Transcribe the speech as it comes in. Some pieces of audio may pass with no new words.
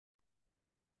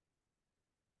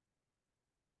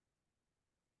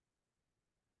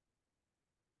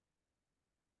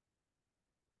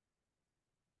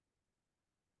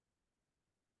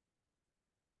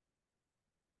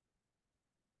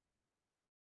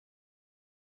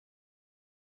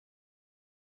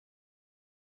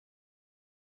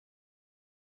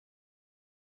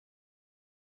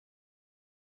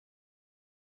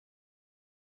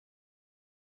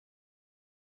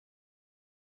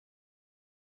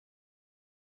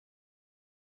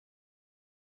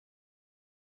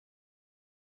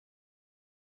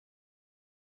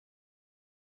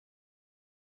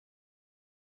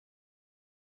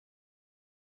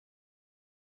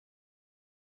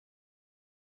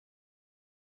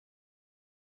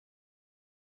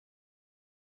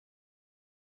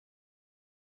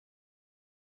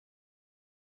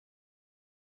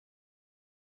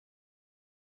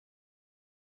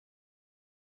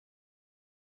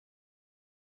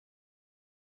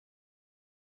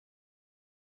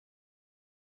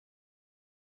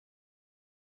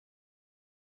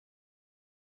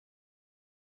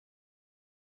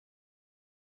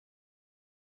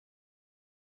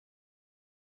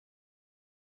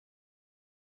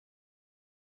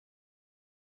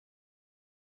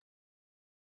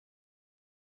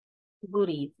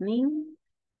Good evening.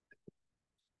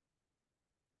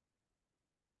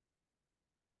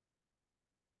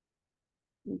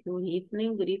 Good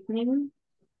evening, good evening.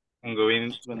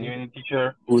 Good evening,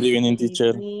 teacher. Good evening, Good teacher.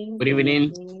 evening, Good good evening,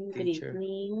 evening, good teacher.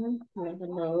 evening. Hello,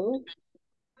 hello.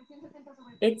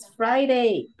 It's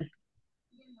Friday.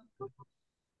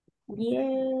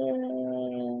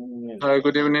 Yay. Hi,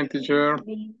 good evening, teacher. Good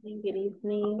evening, good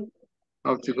evening.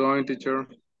 How's it going, teacher?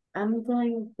 I'm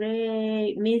doing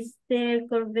great. Mr.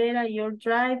 Corvera, you're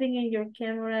driving and your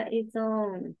camera is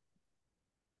on.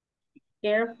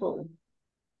 Careful.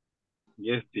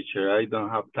 Yes, teacher. I don't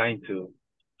have time to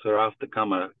turn off the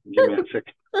camera. Give me a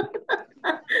second.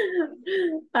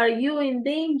 Are you in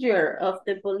danger of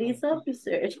the police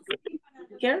officers?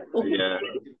 Careful. Yeah.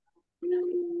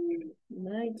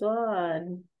 My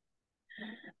God.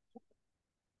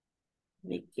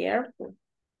 Be careful.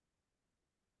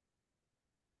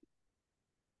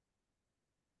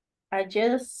 I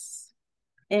just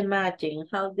imagine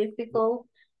how difficult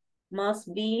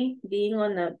must be being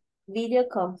on a video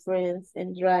conference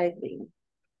and driving.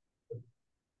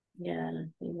 Yeah,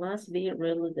 it must be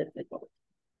really difficult.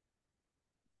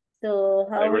 So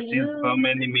I how are received so you?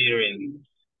 many meetings.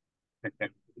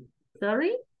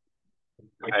 Sorry?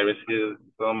 I received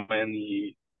so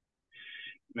many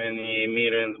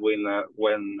meetings when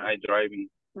I driving.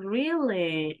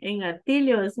 Really? And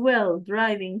Atilio as well,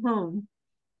 driving home.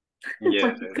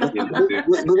 Yes, Oh yes, my too. God.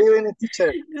 Good evening,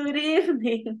 teacher. Good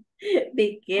evening.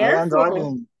 Be I am careful.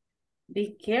 driving.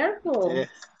 Be careful. Yes,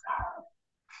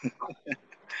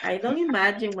 I don't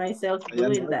imagine myself I am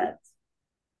doing driving. that.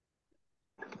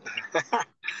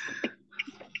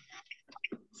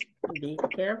 Be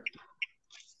careful.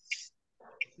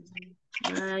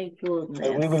 My I will be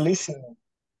goodness. listening.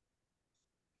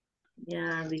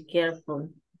 Yeah, be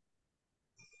careful.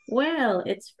 Well,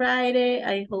 it's Friday.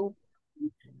 I hope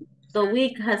the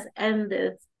week has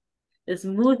ended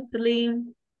smoothly.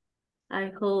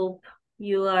 I hope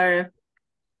you are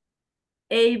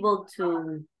able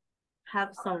to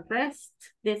have some rest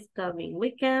this coming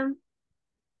weekend.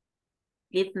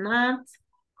 If not,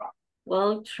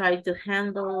 well, try to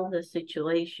handle the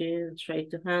situation, try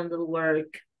to handle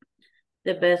work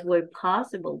the best way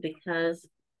possible because,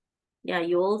 yeah,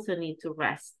 you also need to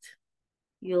rest.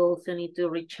 You also need to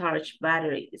recharge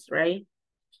batteries, right?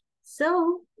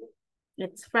 So,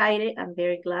 it's Friday. I'm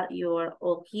very glad you are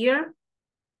all here.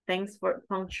 Thanks for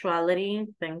punctuality.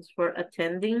 Thanks for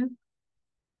attending.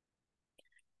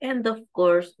 And of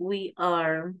course, we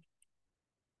are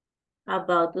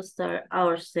about to start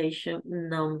our session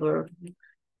number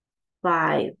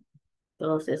 5.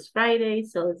 Because it's Friday,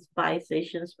 so it's 5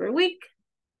 sessions per week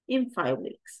in 5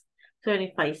 weeks.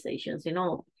 25 sessions in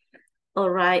all. All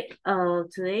right,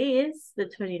 today is the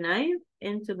 29th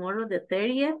and tomorrow the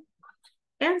 30th.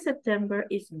 And September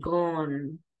is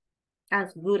gone.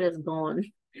 As good as gone.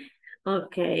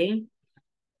 Okay.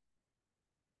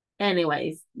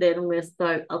 Anyways, then we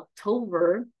start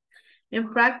October.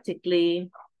 And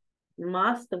practically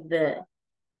most of the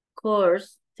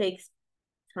course takes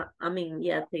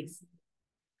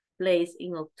place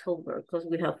in October because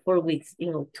we have 4 weeks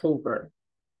in October.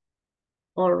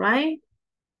 All right.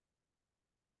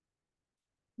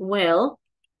 Well,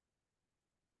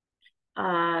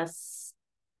 as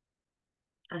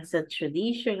a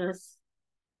tradition, as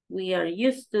we are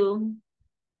used to,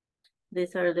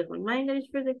 these are the reminders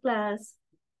for the class.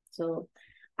 So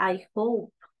I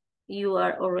hope you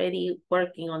are already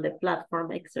working on the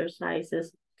platform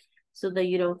exercises so that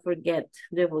you don't forget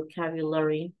the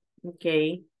vocabulary,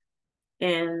 okay?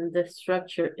 And the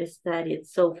structure is studied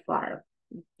so far,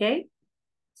 okay?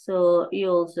 So you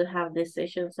also have the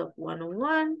sessions of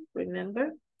one-on-one,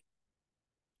 remember?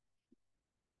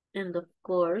 And of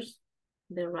course,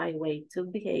 the right way to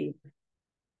behave.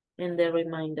 And the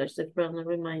reminders, the friendly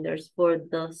reminders for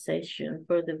the session,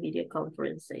 for the video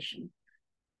conference session.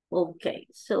 Okay,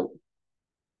 so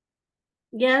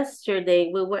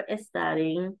yesterday we were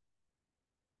studying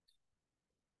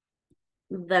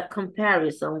the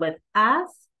comparison with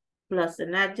us plus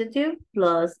an adjective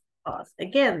plus us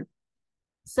again.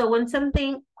 So when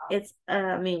something is,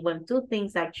 when two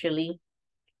things actually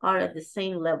are at the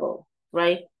same level,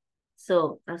 right?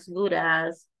 So as good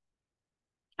as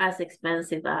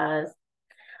expensive as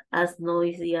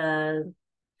noisy as,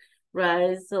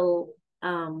 right? So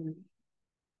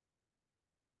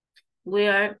we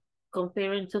are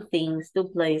comparing two things, two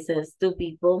places, two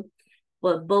people,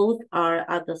 but both are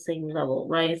at the same level,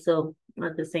 right? So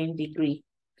at the same degree.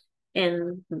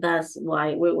 And that's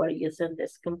why we were using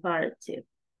this comparative.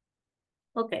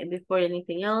 Okay, before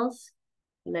anything else,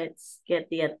 let's get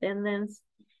the attendance.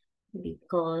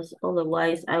 because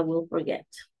otherwise I will forget.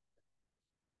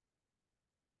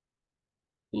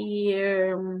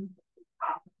 Here,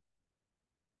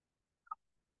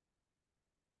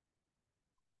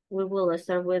 we will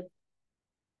start with,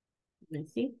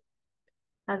 let's see,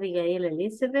 Abigail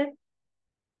Elizabeth.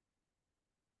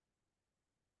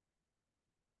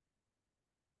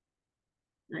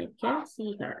 I can't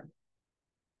see her.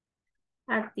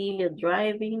 Atilio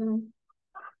driving.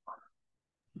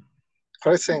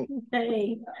 Present.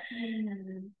 Hey.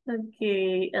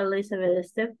 Okay, Elizabeth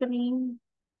Stephanie.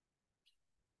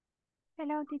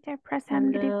 Hello, teacher.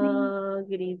 Present. Good evening. Hello,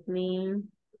 good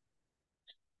evening.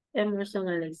 Emerson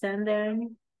Alexander.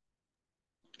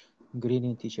 Good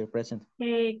evening, teacher. Present.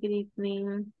 Hey, good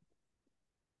evening.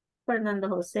 Fernando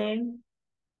Jose.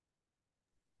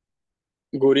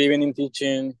 Good evening,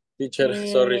 teacher.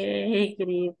 Sorry. Hey, good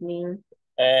evening.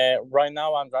 Right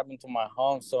now I'm driving to my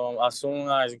home, so as soon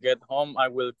as I get home, I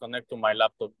will connect to my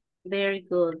laptop. Very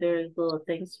good, very good.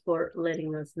 Thanks for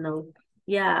letting us know.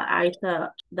 Yeah, I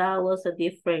thought that was a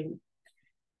different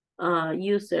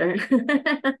user.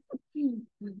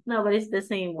 No, but it's the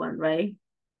same one, right?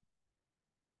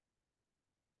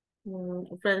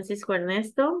 Francisco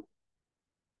Ernesto.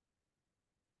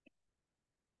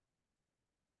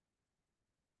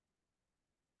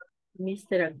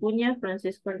 Mr. Acuña,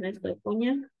 Francisco Ernesto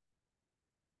Acuña.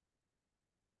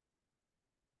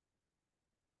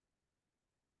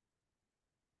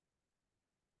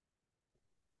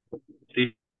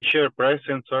 Teacher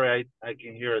present, sorry, I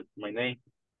can hear my name.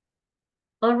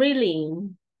 Oh,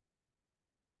 really?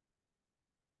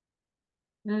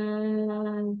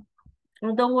 Don't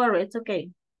worry, it's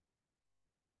okay.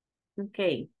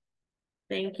 Okay,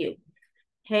 thank you.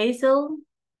 Hazel.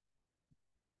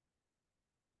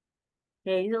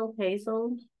 Hazel.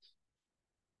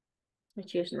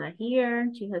 She's not here.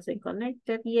 She hasn't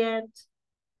connected yet.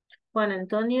 Juan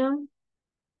Antonio.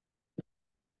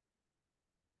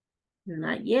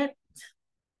 Not yet.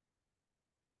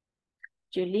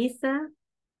 Julissa.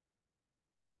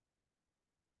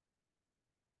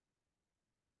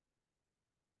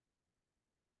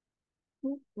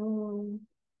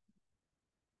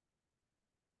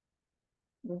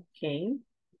 Okay.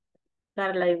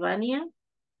 Carla Ivania.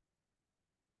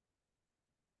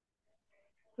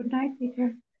 Good night,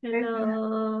 teacher.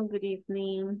 Hello, good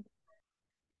evening.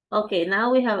 Okay,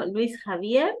 now we have Luis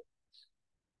Javier.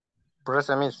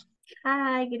 Present, miss.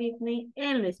 Hi, good evening.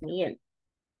 And Luis Miguel.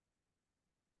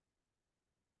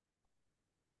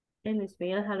 And Luis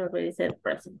Miguel had already said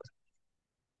present.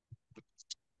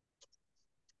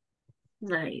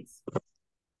 Nice.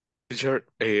 Teacher,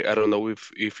 I don't know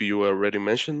if you already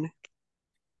mentioned me.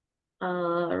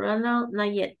 Ronald,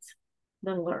 not yet.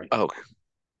 Don't worry. Oh, okay.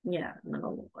 Yeah,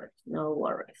 no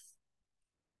worries.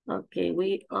 Okay,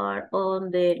 we are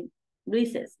on the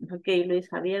Luises. Okay, Luis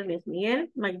Javier, Luis Miguel,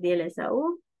 Magdiel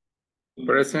Esaú.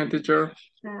 Present, teacher.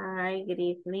 Hi, good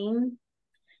evening.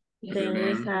 Then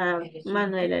we have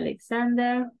Manuel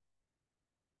Alexander.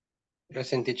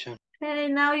 Present, teacher. Hey,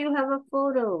 now you have a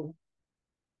photo.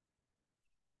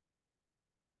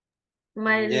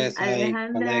 Marilyn Yes, I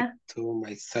Alejandra. connect to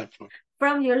my cell phone.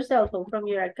 From your cell phone, from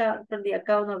your account, from the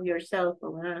account of your cell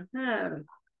phone.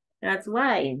 That's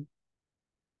why.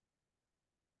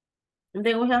 And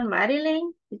then we have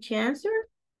Marilyn. Did she answer?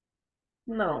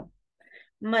 No.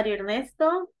 Mario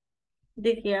Ernesto.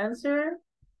 Did he answer?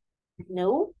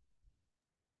 No.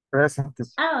 Present.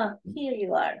 Ah, here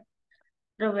you are.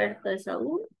 Roberto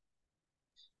Saúl.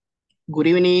 Good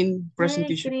evening, present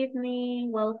Hey, teacher. good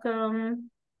evening. Welcome.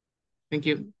 Thank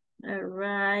you. All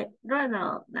right.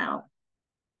 Ronald now.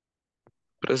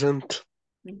 Present.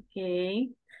 Okay.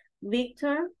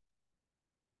 Victor.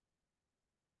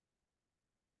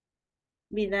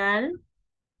 Vidal.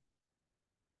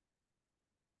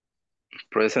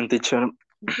 Present, teacher.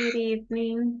 Good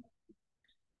evening.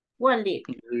 Waldir.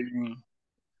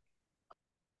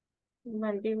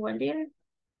 Waldir.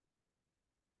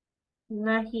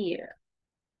 Not here.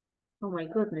 Oh my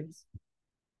goodness.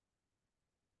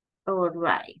 All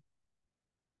right.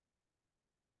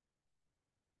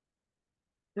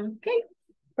 Okay,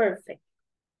 perfect.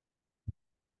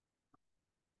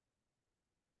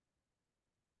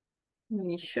 Let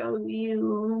me show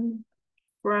you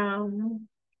from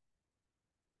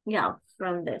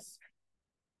this.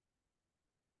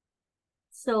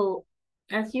 So,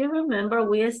 as you remember,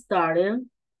 we started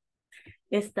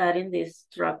studying this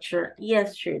structure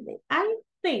yesterday. I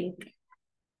think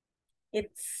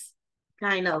it's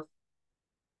kind of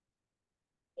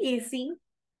easy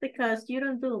because you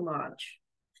don't do much.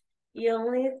 You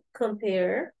only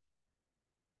compare,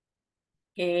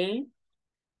 okay,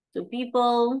 two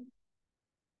people,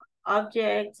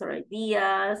 objects or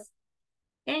ideas,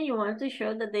 and you want to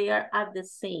show that they are at the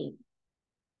same.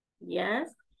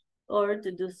 Yes, or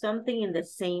to do something in the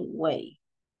same way.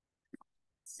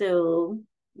 So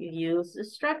you use the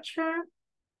structure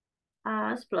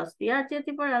as plus the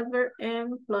adjective or adverb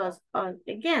and plus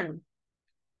again.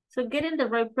 So getting the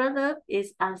right product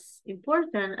is as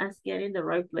important as getting the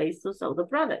right place to sell the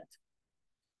product.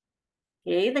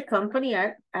 Okay, the company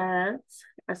adds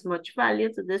as much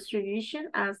value to distribution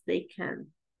as they can.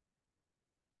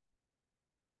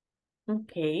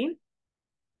 Okay.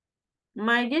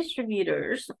 My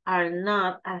distributors are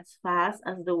not as fast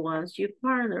as the ones you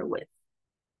partner with.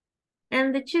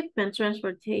 And the shipment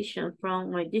transportation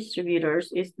from my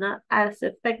distributors is not as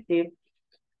effective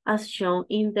as shown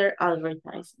in their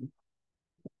advertising.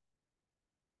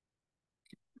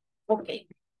 Okay.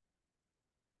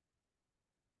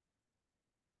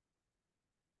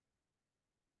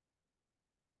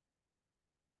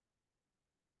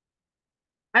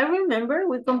 I remember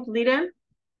we completed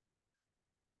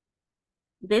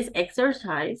this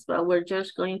exercise, but we're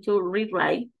just going to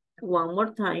rewrite one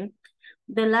more time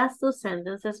the last two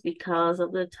sentences because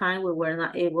of the time we were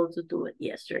not able to do it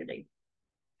yesterday.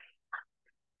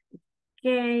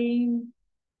 Okay.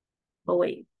 Oh,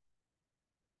 wait.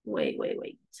 Wait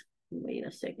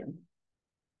a second.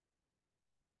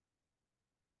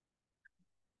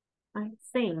 I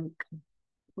think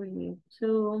we need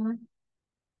to...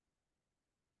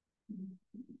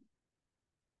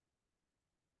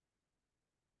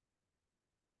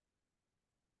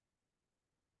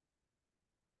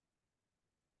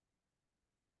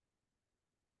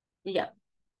 Yeah.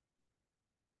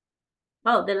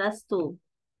 Oh, the last two.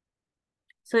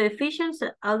 So efficient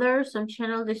and other some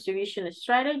channel distribution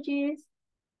strategies.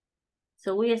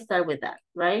 So we start with that,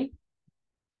 right?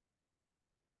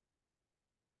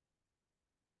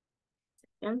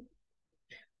 And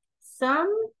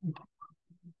some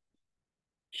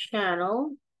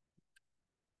channel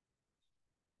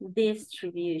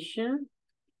distribution.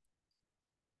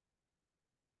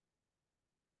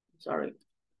 Sorry.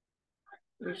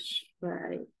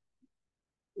 Strategies.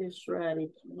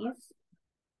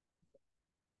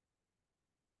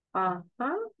 Are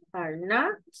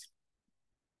not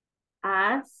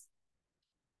as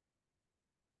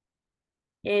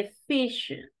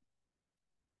efficient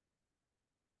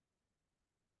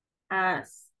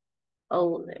as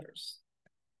others.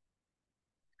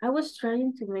 I was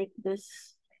trying to make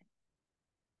this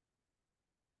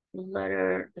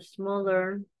letter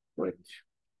smaller, which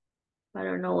I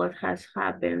don't know what has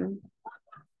happened.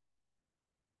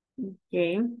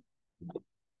 Okay.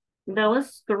 That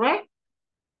was correct.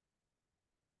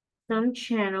 Some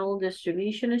channel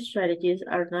distribution strategies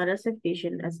are not as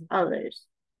efficient as others.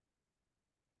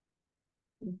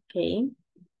 Okay.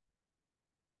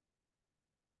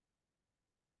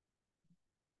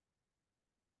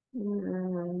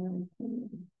 And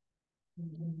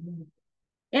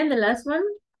the last one.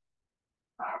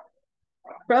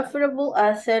 Profitable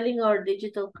as selling our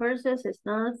digital courses is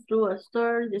not through a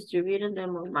store distributing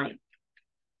them online.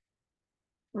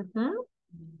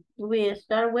 We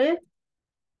start with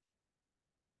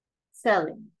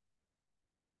selling.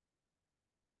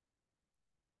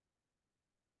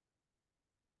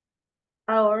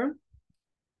 Our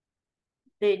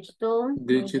digital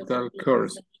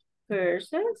courses.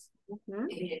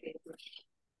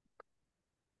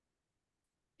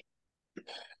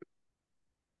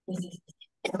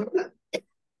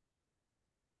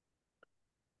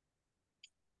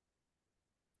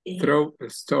 Through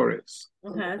stores.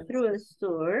 Through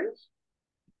stores.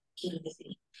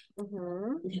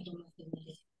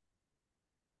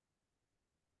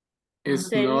 It's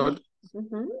Selling. not.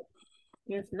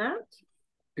 It's not.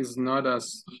 Is not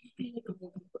as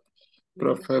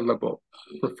profitable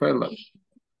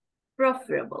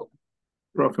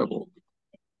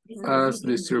as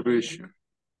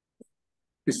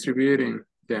distributing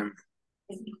them.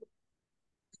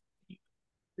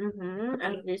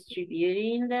 As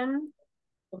distributing them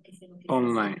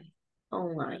Online.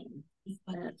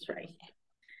 That's right.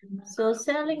 So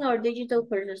selling our digital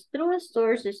courses through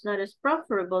stores is not as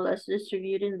profitable as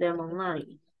distributing them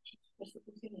online.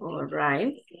 All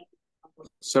right.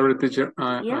 Sorry, teacher.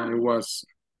 I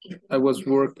was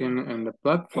working on the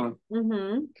platform.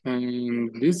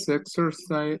 And this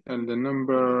exercise and the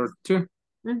number 2.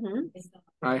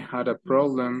 I had a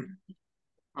problem.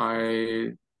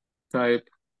 I typed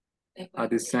a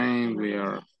design we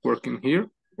are working here,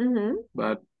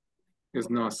 but it's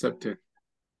not accepted.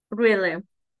 Really?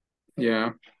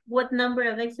 Yeah. What number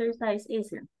of exercise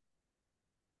is it?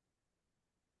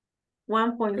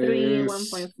 1.3,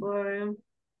 1.4.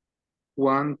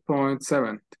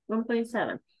 1.7.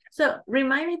 1.7. So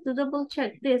remind me to double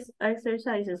check these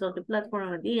exercises on the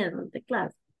platform at the end of the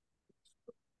class.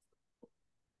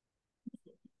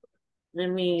 Let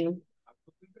me,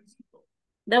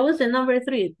 that was the number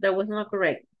 3. That was not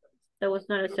correct. That was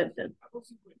not accepted.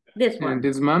 This one. And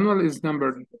this manual is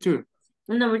number 2.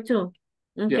 Number 2.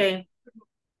 Okay. Yeah.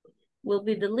 Will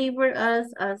be delivered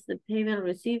as the payment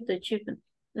received the shipment.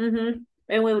 And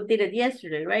we did it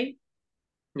yesterday, right?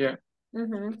 Yeah.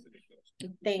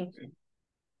 Thank you.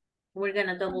 We're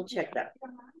gonna double check that.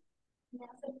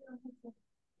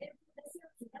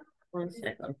 1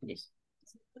 second, please.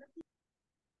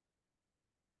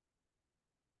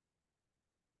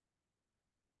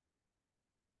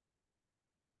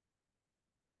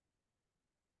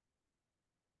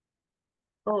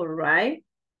 All right.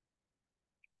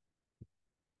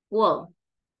 Well,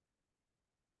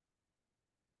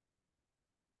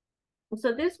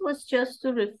 so this was just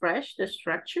to refresh the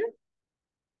structure.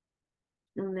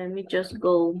 And let me just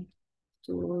go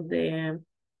to the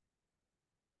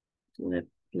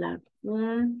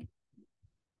platform.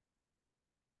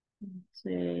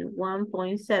 Say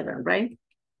 1.7, right?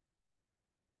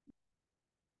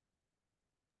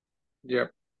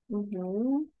 Yep.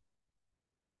 1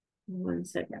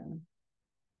 second.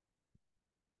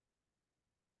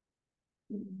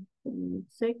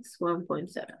 6,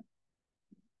 1.7.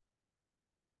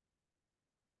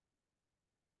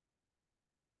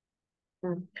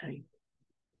 Okay.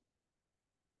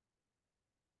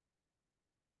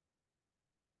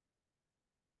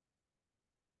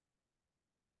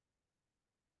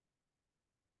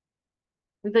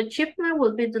 The shipment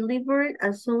will be delivered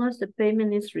as soon as the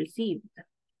payment is received.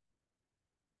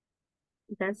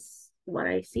 That's what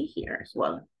I see here as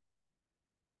well.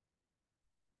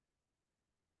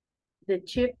 The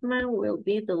shipment will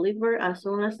be delivered as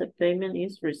soon as the payment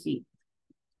is received.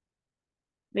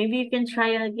 Maybe you can try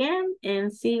it again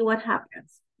and see what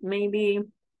happens. Maybe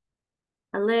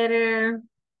a letter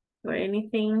or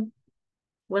anything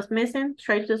was missing.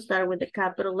 Try to start with the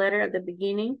capital letter at the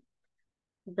beginning.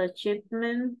 The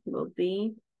shipment will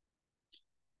be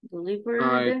delivered.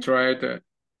 I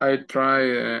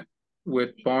tried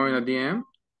with point at the end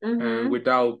and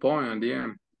without point at the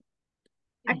end.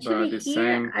 Actually,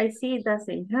 here I see it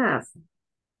doesn't have.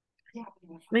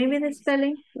 Maybe the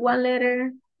spelling, 1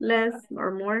 letter less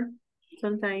or more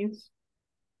sometimes.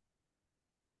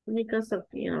 Because of,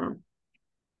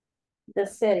 the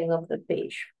setting of the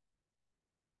page.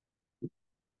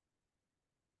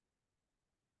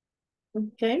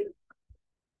 Okay.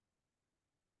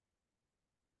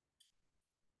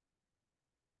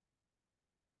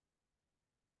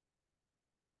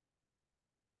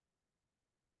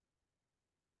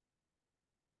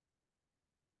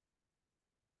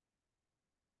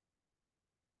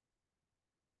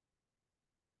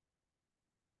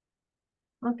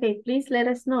 Okay, please let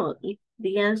us know if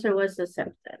the answer was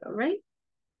accepted, all right?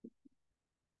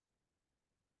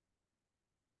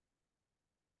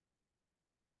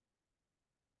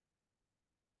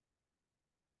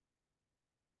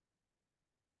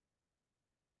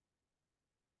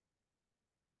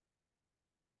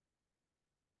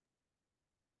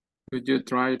 Could you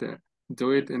try to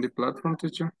do it in the platform,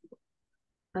 teacher?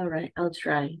 All right, I'll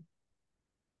try.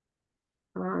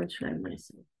 I'll try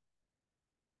myself.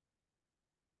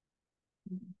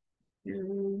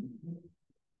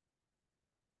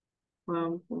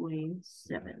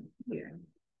 1.7 here.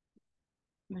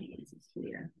 My guess is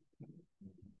here.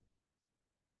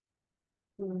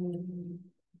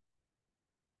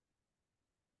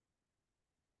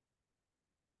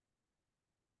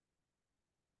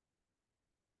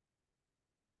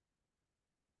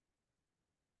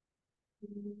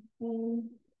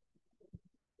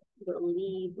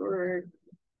 Delivered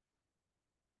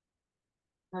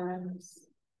as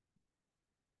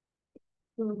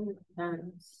soon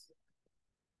as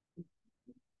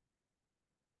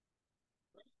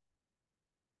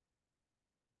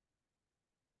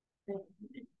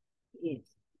it is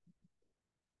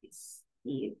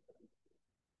received.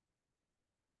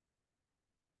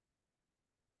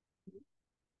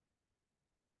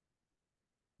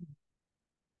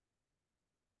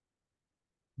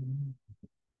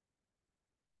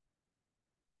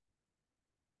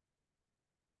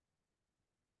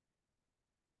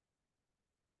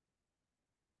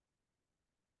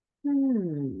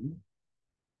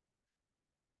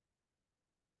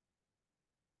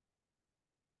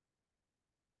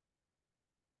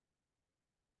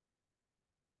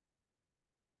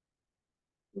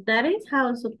 That is how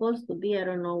it's supposed to be. I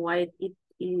don't know why it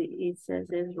says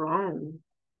it's wrong.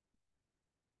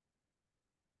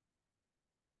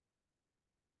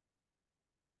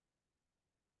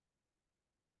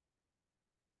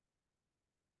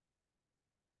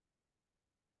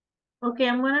 Okay,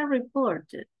 I'm gonna report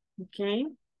it, okay?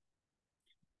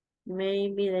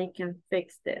 Maybe they can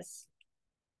fix this.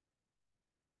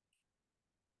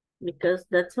 Because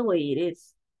that's the way it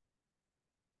is.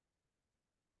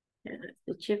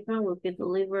 The shipment will be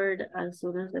delivered as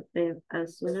soon as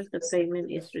the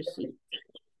payment is received.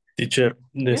 Teacher,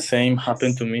 the same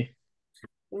happened to me.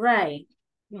 Right.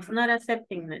 It's not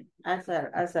accepting it as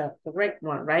a correct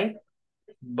one, right?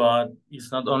 But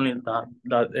it's not only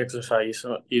that exercise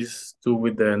is to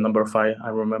with the number 5, I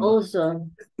remember. Also,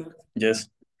 Yes.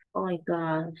 oh my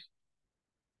gosh.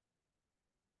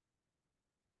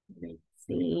 Let's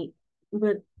see.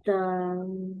 But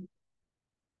the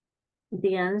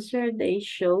answer they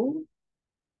show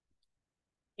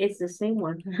is the same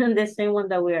one, the same one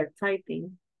that we are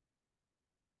typing.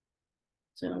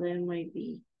 So there might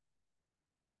be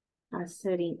a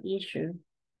setting issue.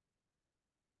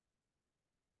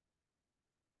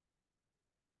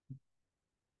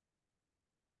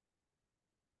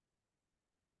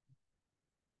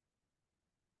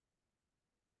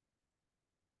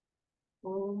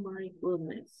 Oh my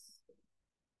goodness.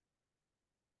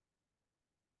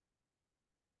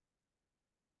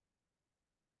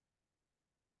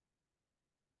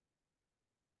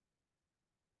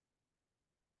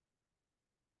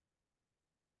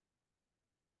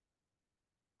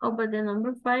 Oh, but the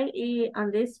number 5 on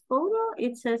this photo,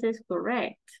 it says it's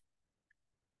correct.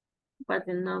 But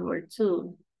the number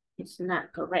 2 is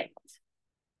not correct.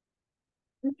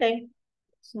 Okay,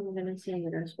 so I'm gonna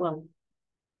send it as well.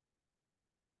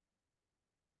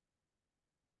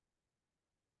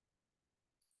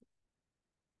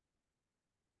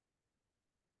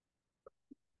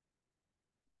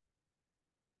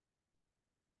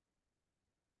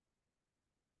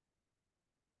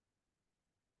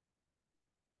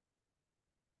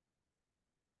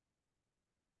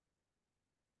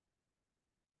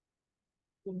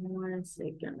 One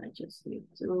second, I just need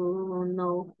to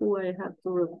know who I have to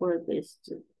report this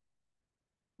to.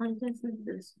 I guess it's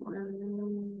this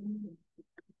one.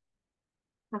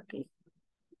 Okay.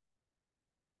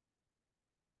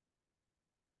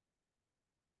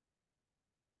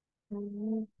 I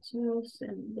need to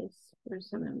send this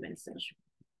person a message.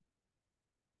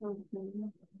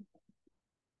 Okay.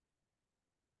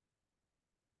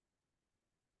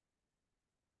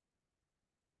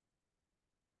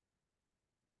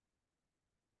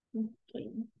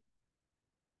 Okay.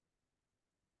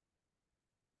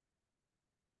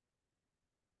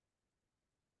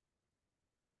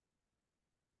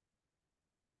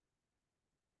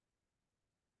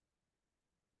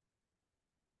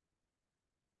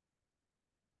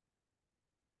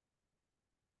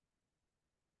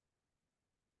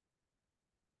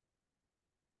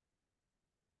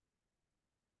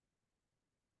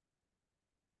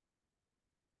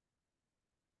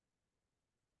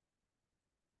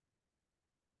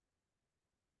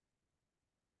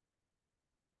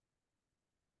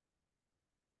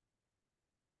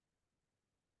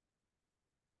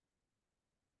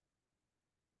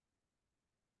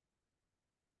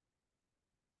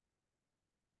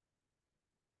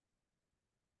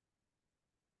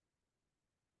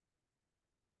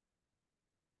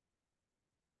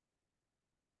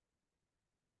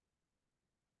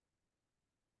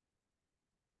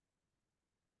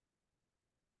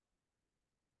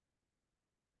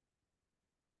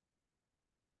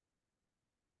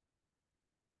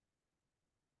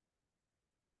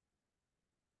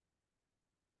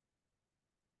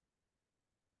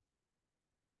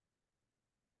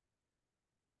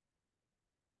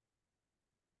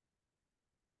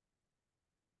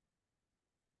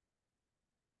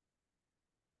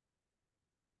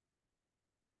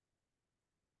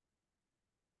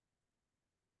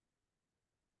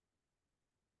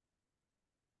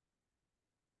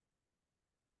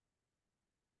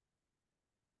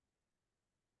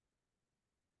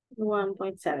 One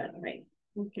 1.7, right?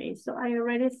 Okay, so I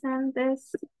already sent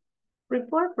this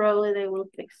report. Probably they will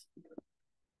fix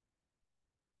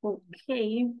it.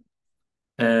 Okay.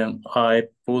 And I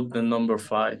put the number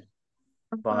 5,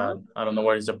 but I don't know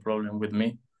what is the problem with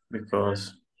me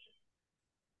because.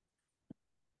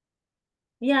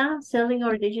 Yeah, selling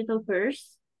our digital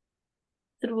course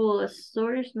through a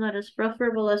store is not as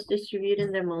preferable as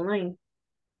distributing them online.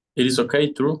 It is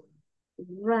okay, true.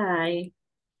 Right.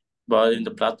 But in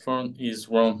the platform is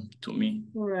wrong to me.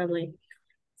 Really.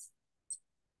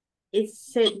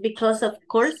 Is it because of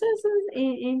courses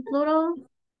in plural?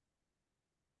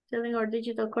 Selling our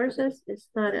digital courses is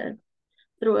not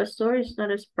through a store is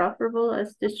not as preferable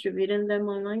as distributing them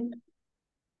online.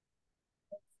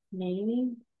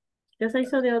 Maybe. Because I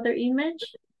saw the other image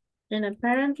and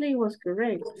apparently it was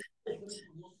correct.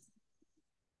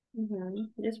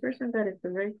 This person got it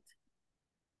correct.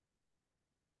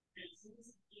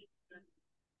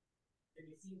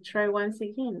 Try once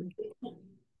again.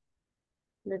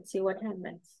 Let's see what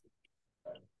happens.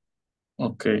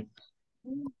 Okay.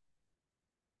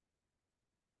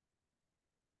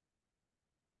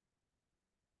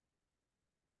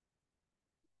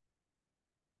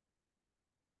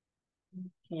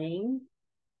 Okay.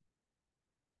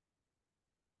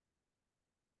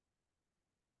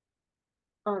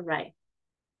 All right.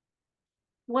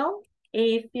 Well,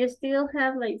 if you still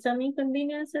have like some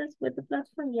inconveniences with the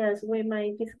platform, yes, we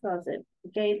might discuss it.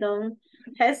 Okay, don't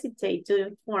hesitate to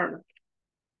inform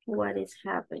what is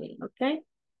happening, okay?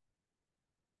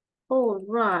 All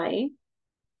right.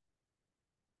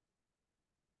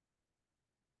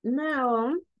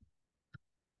 Now,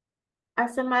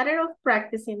 as a matter of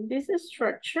practicing this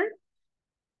structure,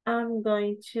 I'm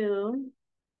going to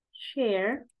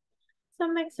share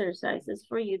some exercises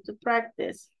for you to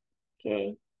practice.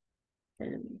 Okay, let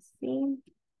me see.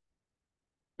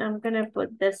 I'm gonna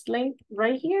put this link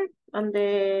right here on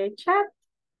the chat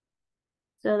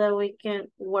so that we can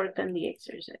work on the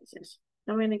exercises.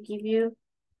 I'm gonna give you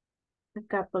a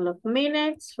couple of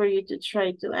minutes for you to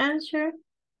try to answer,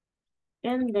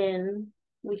 and then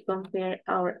we compare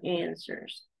our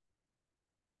answers.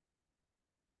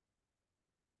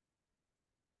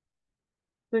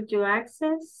 Could you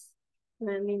access?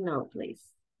 Let me know, please.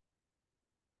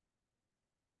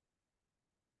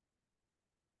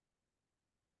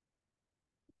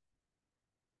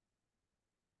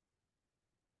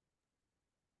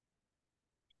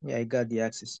 Yeah, I got the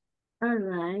access. All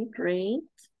right, great.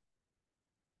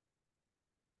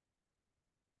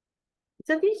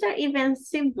 So these are even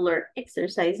simpler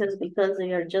exercises because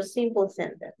they are just simple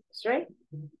sentences, right?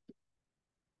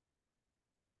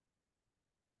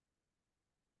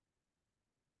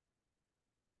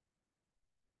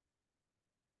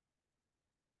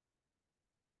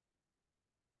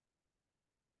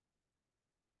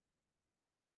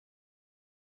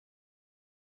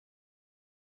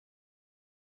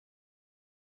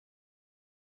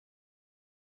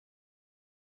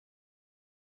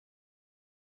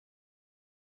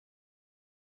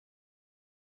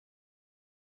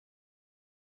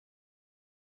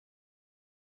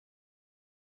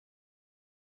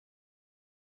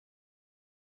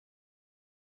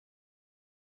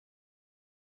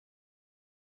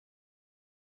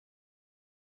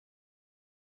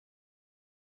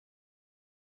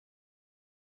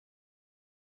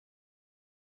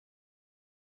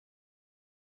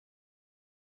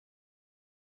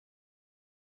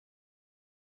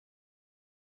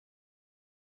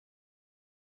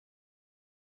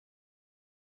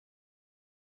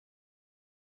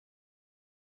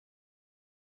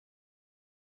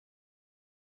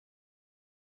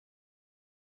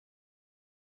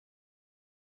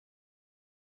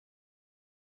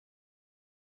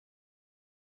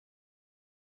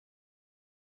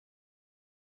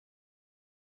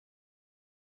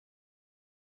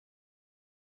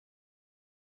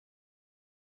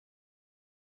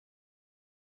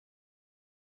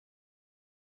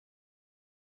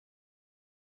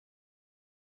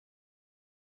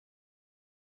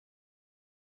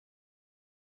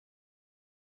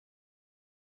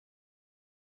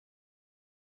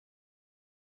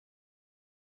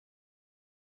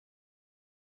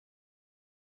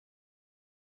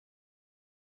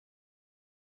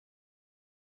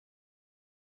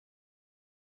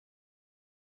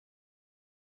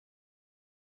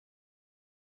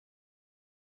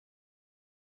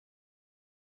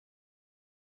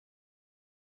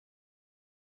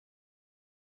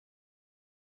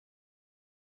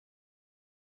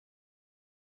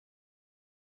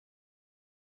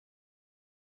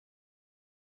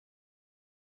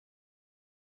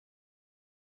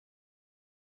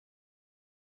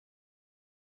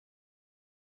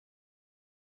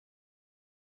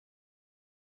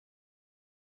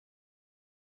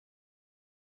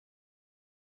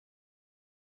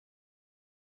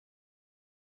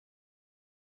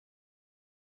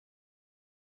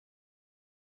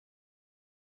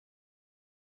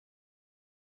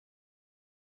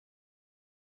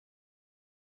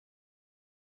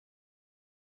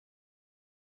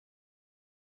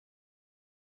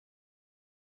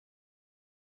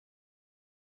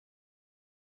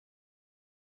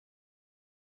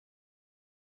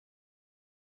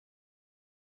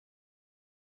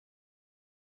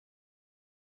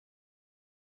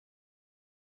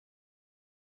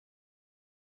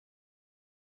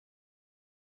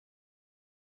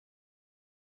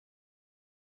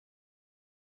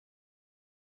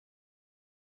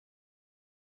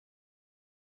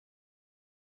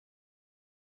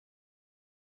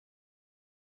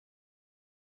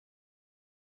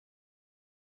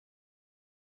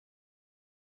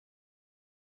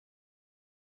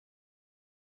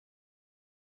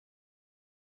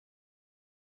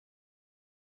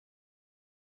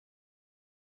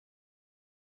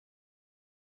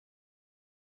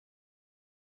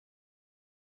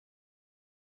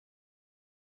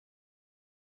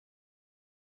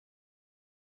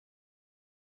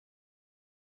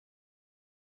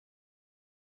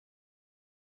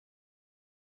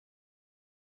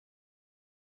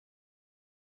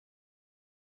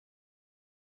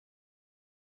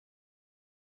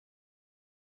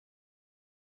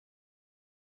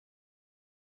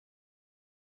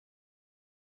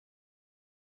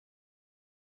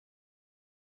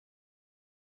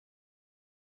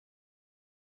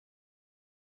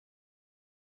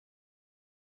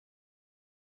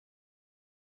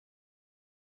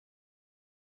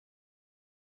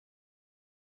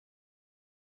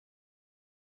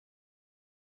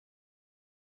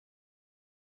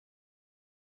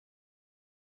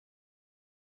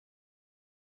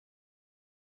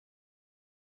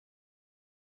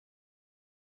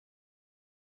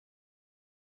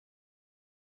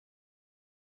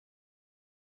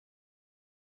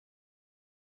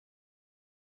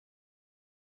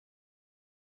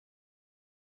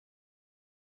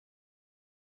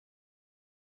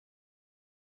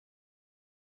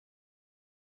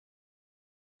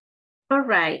 All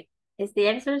right. Is the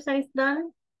exercise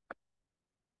done?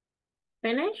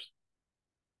 Finished?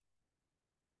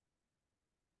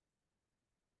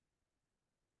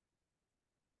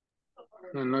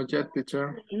 Not yet,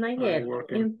 teacher. Not yet.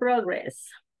 In progress.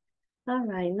 All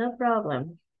right, no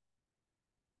problem.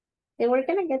 Okay, we're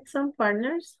gonna get some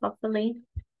partners, hopefully.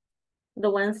 The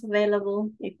ones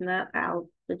available. If not, I'll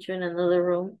put you in another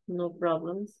room, no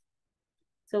problems.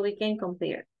 So we can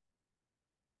compare.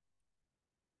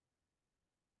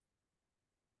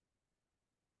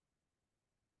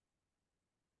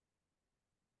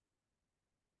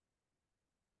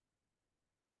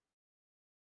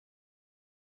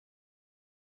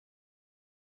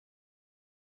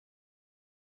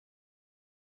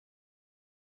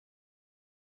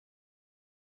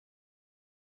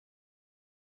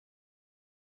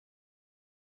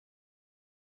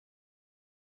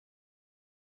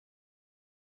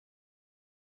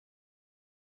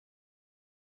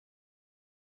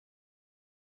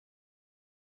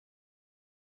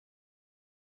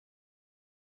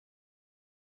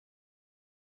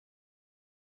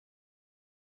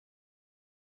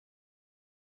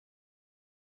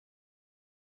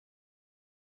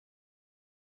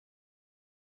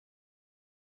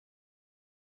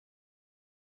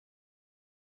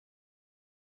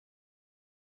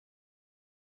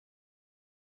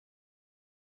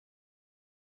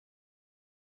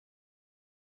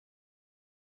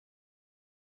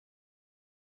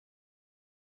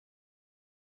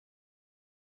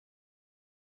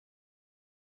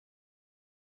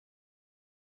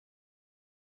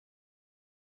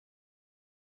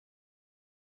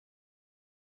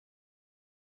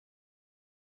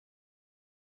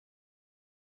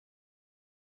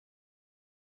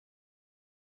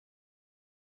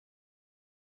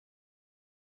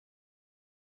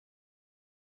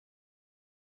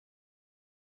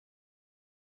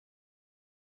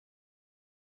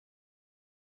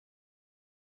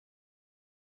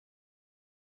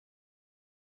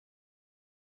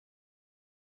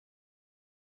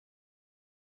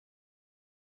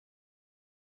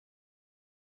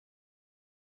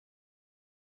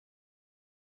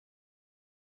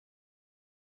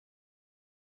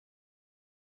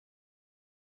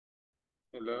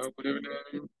 Hello, good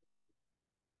evening.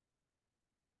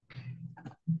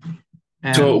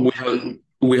 So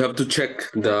we have to check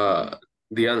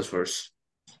the answers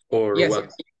or Yes.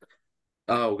 what?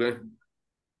 Okay.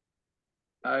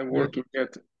 I'm working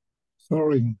yet.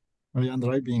 Sorry, I am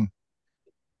driving.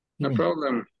 No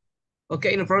problem.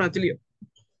 Okay, no problem, Tilio.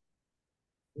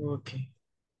 Okay.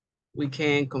 We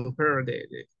can compare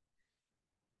the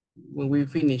when we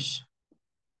finish.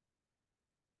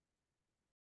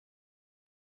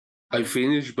 I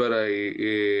finished, but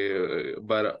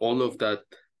but all of that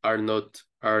are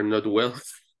not well.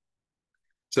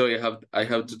 So I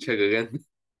have to check again.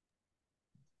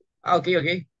 Okay,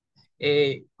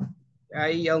 okay.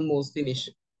 I almost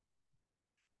finished.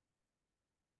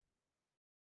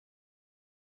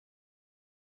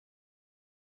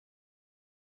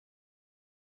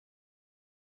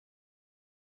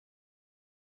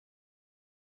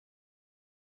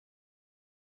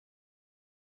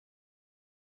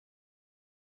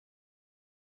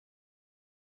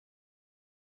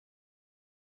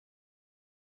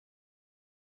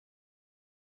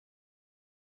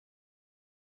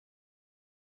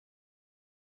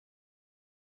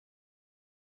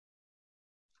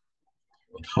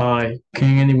 Hi,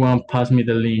 can anyone pass me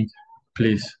the link,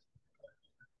 please?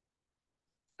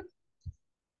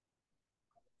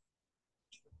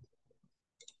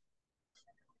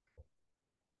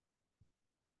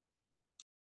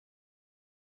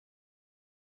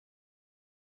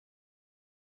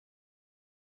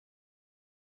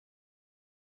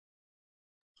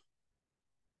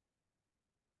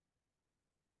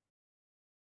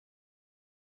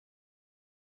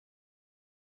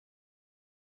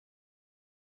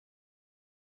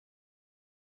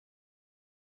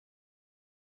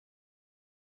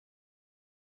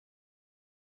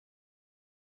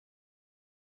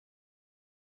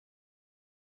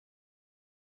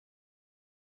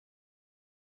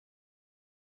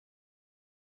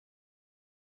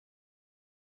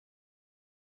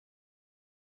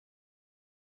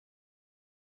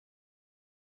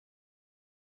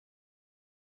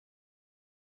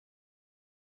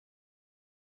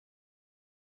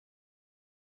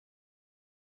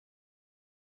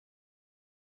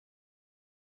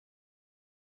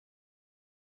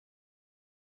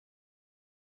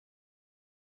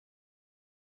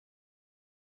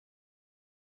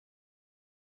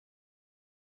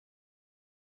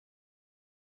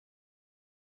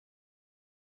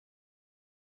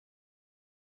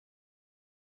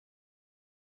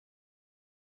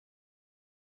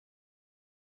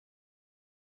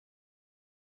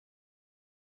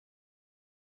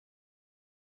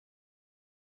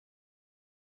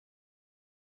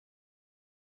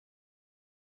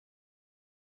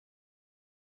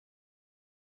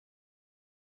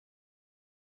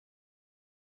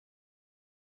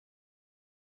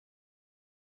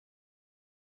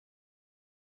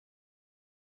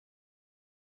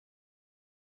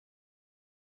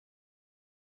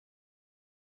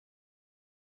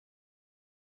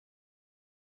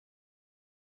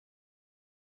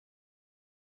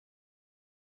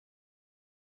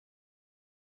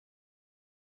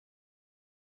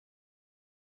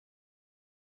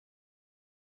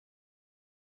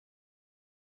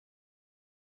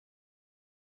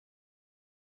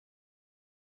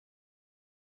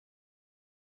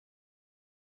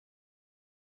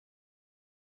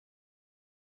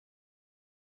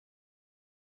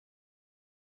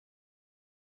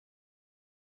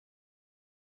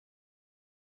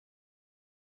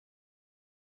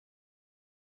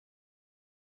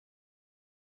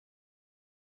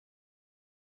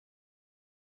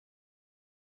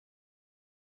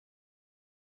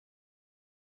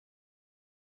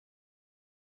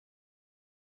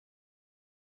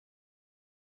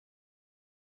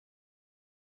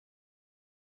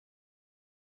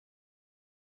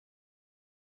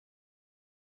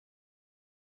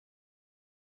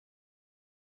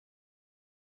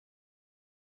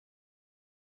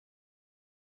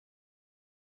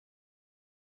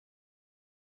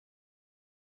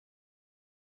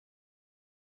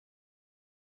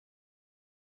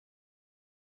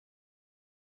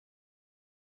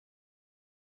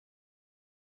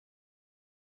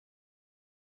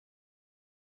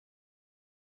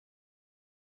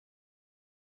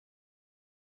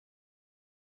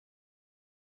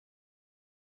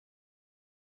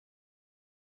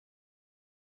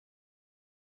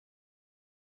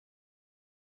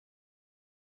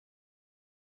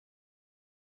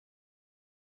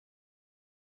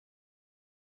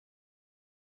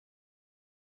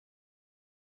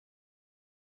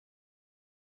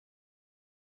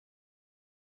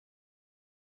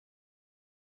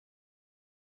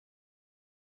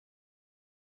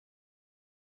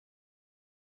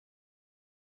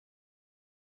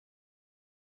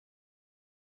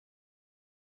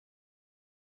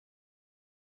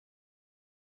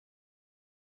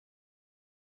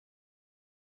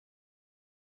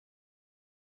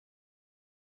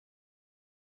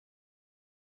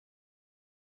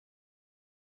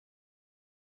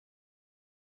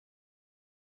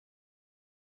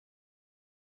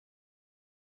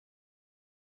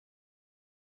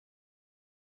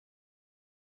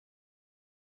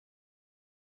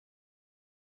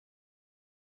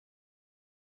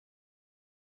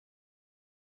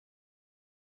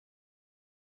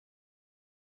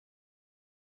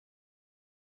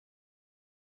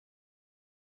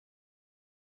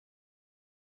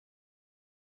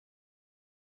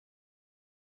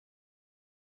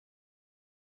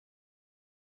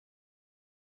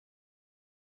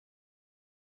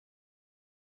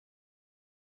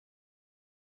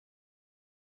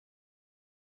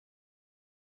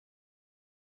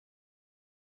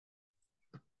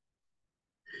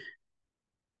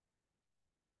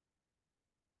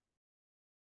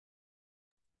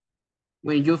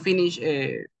 when you finish,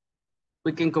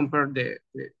 we can compare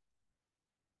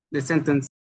the sentence.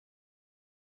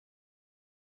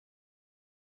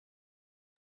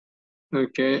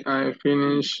 Okay, I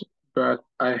finished, but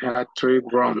I had 3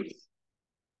 wrong.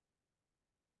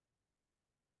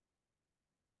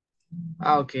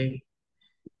 Okay.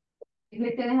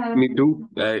 Me too.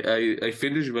 I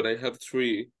finished, but I have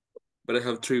 3. But I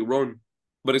have 3 wrong.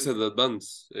 But it's an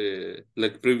advance,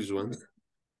 like previous one.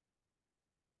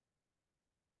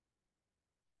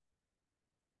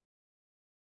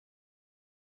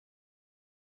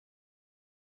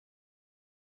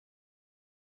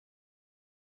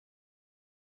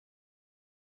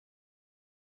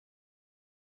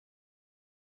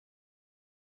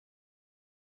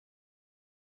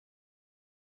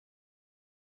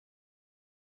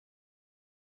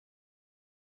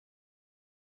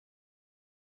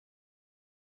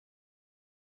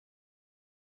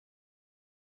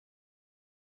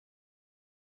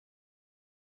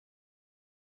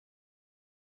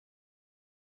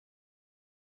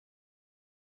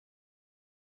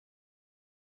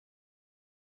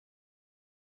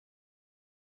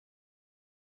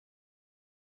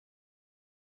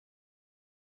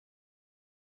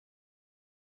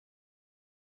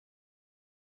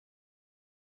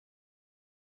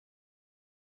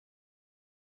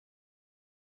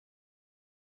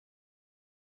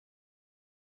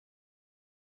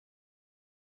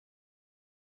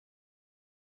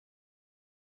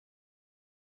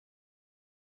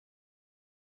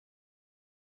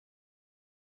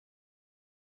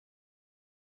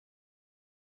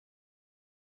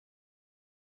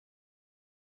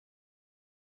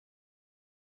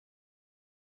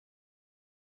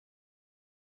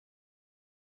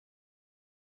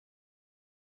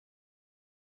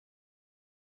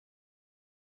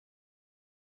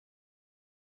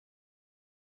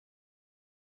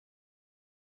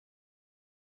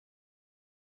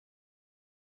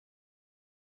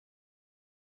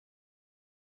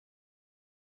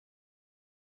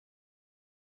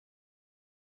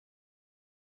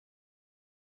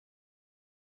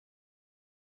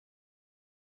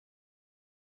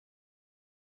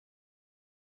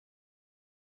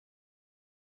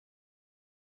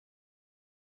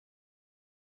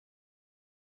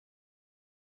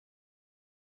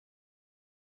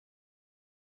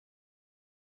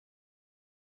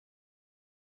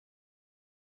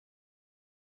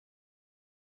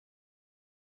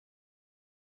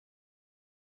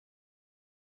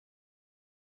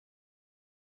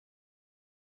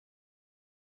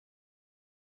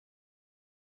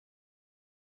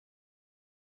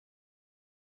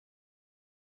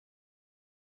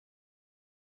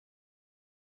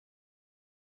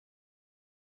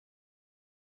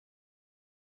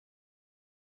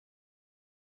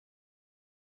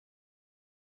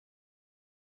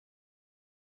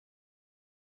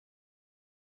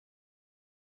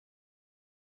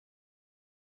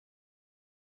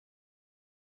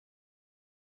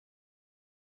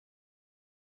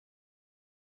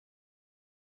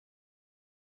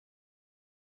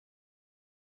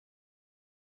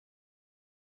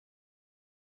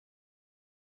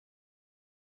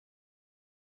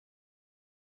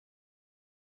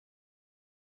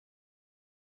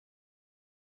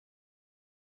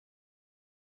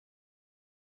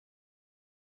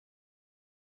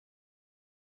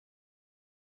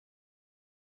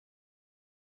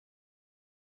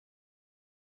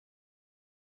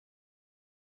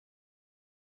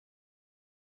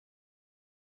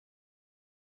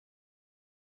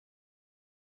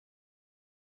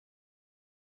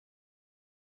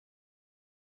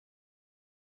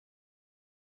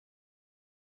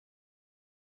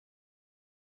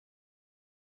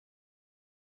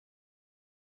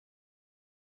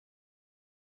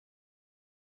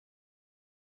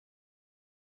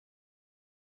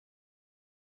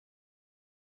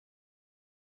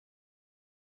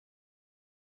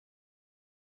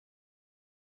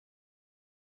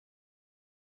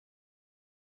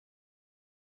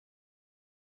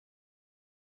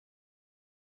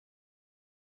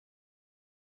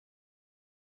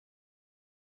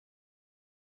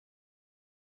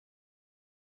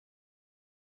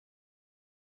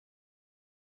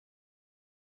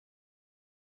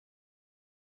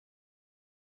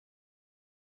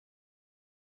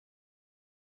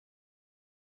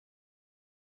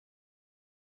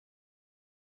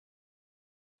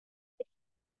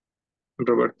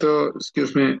 Roberto,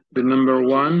 excuse me, the number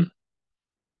 1,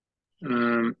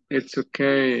 it's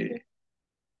okay.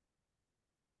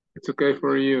 It's okay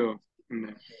for you.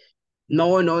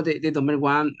 No, the number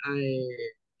 1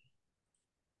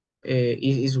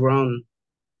 is wrong.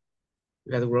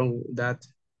 Got wrong that.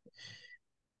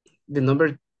 the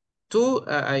number 2,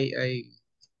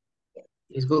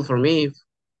 is good for me.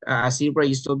 A zebra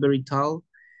is so very tall.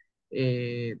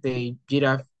 The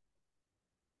giraffe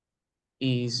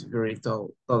is very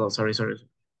tall. Oh, sorry.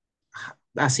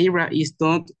 A zebra is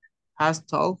not as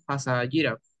tall as a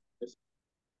giraffe,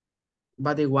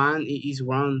 but the one is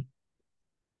wrong.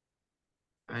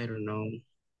 I don't know.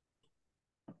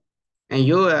 And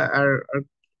you are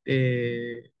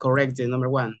correct, the number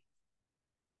 1.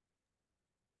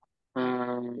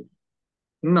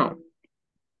 No,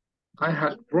 I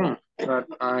had wrong, but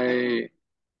I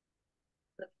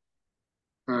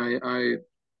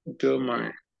do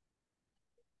my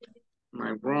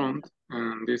wrong.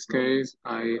 In this case,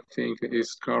 I think it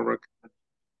is correct.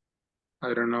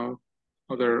 I don't know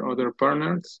other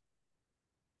partners.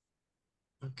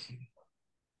 Okay.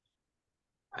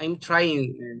 I'm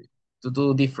trying to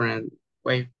do different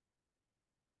way.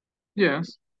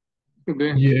 Yes, could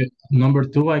be. Yeah, number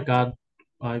 2 I got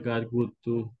good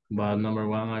too, but number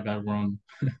 1 I got wrong.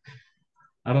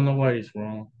 I don't know why it's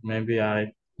wrong. Maybe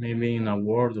in a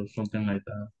word or something like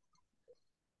that.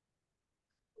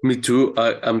 Me too.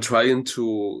 I'm trying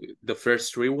to the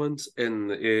first 3 ones,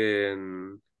 and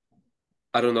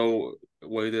I don't know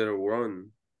why they're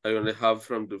wrong. I only have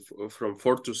from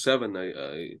 4 to 7.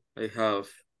 I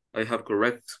have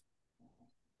correct.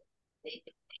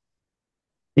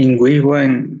 In which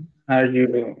one are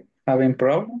you having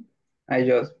problem? I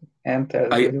just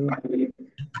entered.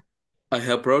 I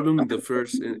have problem in the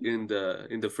first in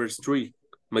the first 3.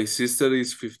 My sister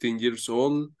is 15 years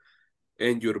old,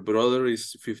 and your brother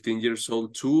is 15 years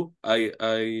old too.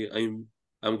 I'm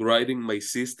writing my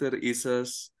sister is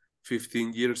as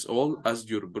 15 years old as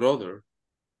your brother.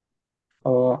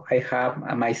 Oh, I have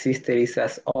my sister is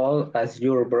as old as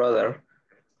your brother.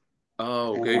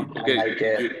 Oh,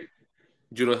 okay.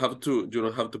 You don't have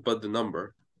to put the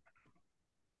number.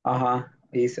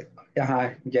 Yes,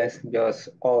 just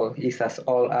old is as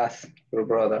old as your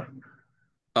brother.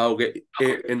 Okay.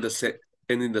 In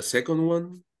the second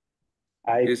one,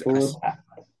 I put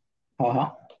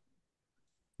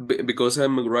because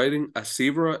I'm writing a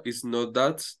zebra is not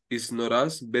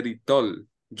as very tall,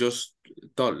 just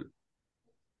tall.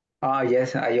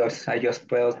 Yes, I just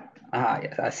put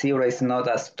a zebra is not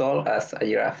as tall as a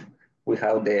giraffe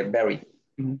without the berry.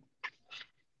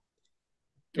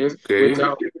 Is Okay.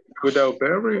 without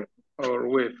berry or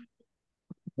with?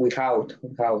 Without.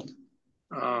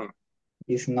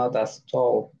 It's not as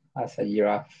tall as a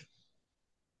giraffe.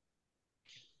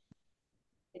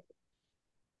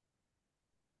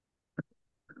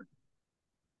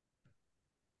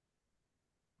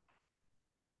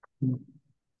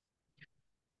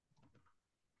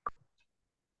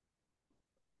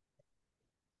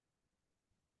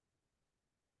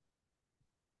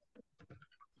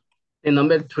 The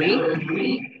number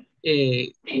 3,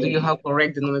 do you have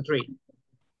correct the number 3?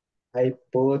 I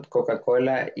put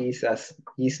Coca-Cola is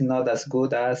not as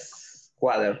good as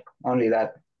water. Only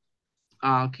that.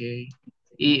 Okay.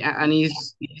 And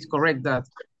is correct that?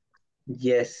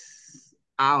 Yes.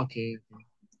 Okay.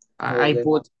 I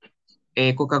put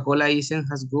Coca-Cola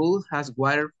isn't as good as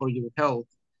water for your health.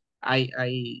 I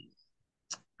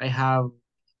have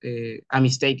a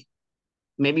mistake.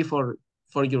 Maybe for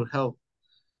your health,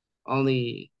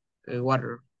 only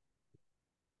water.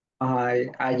 I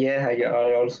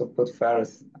also put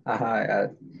first.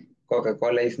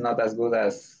 Coca-Cola is not as good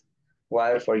as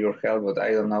water for your health, but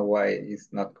I don't know why it's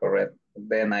not correct.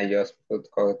 Then I just put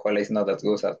Coca-Cola is not as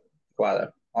good as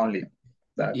water. Only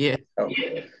that. Yeah.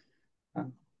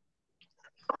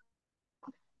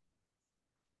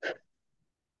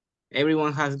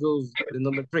 Everyone has goes the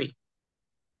number 3.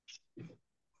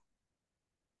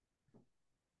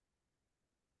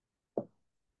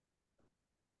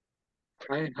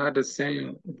 I had the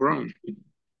same wrong.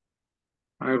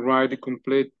 I write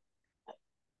complete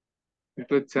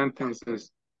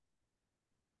sentences.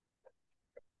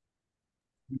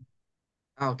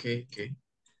 Okay.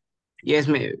 Yes,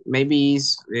 maybe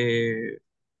it's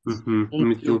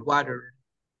Me too. water.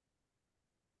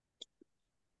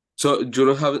 So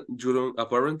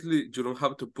apparently you don't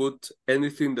have to put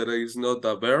anything that is not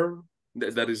a verb,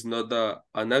 that is not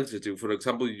an adjective. For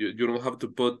example, you don't have to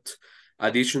put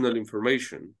additional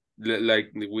information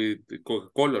like with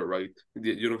Coca-Cola, right?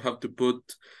 You don't have to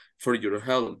put for your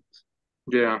health.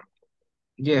 Yeah.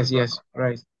 Yes,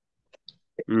 right.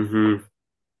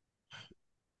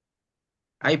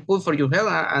 I put for your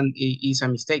health and it is a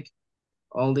mistake.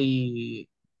 Only,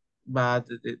 but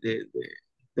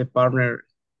the partner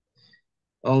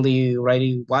only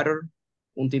writing water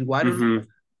until water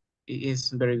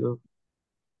is very good.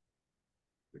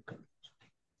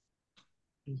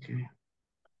 Okay.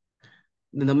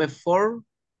 The number 4,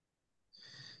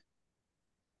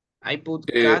 I put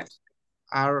Uh, cats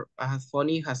are as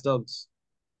funny as dogs.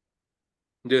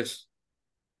 yes,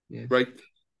 Yes. right.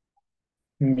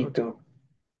 Me too.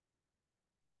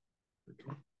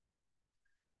 Okay.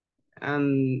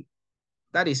 And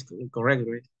that is correct,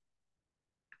 right?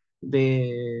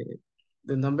 The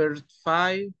number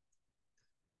 5,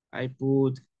 I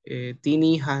put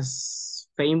Tini has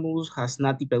famous has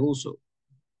Nati Peluso.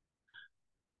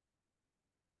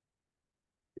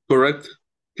 Correct.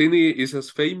 Tini is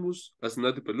as famous as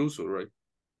Nati Peluso, right?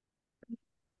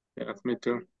 Yes, me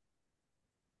too.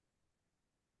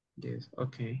 Yes,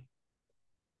 okay.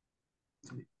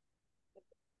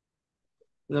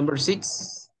 Number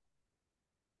 6.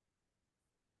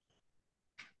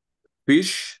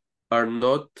 Fish are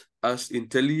not as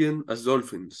intelligent as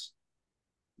dolphins.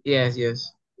 Yes,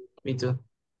 yes, me too.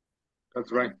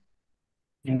 That's right.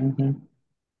 Mhm.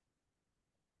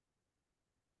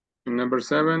 Number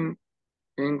 7,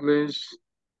 English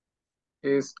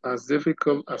is as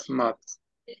difficult as math.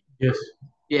 Yes.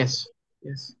 Yes,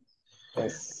 yes,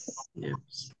 Yes.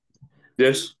 yes.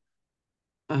 Yes.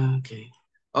 Okay.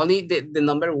 Only the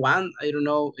number 1, I don't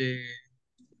know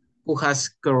who has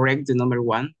correct the number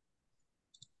 1.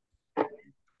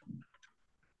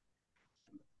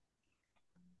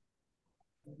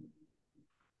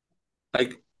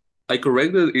 I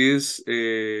corrected is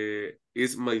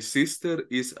my sister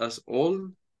is as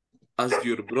old as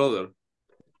your brother.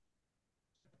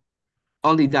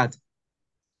 Only that.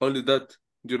 Only that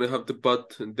you don't have to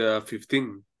put the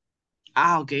 15.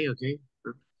 Okay, okay.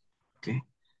 Okay.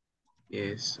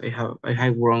 Yes, I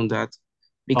have wrong that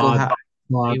because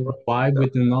But I wrote why that.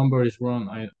 with the number is wrong?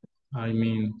 I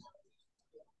mean,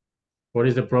 what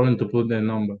is the problem to put the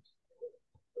number?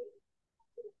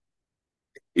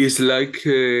 It's like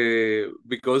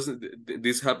because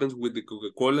this happens with the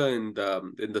Coca-Cola and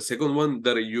the second one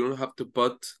that you don't have to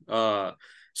put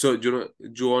so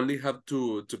you only have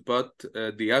to put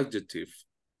the adjective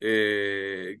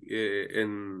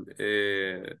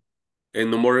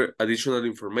and no more additional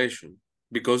information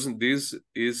because this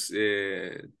is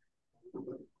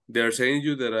they are saying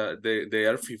you that they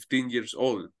are 15 years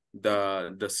old,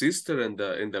 the sister and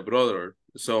the brother.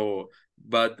 So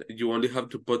but you only have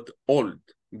to put old,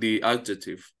 the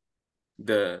adjective,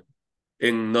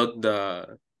 and not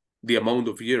the amount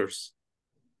of years.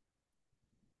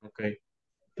 Okay,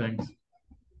 thanks.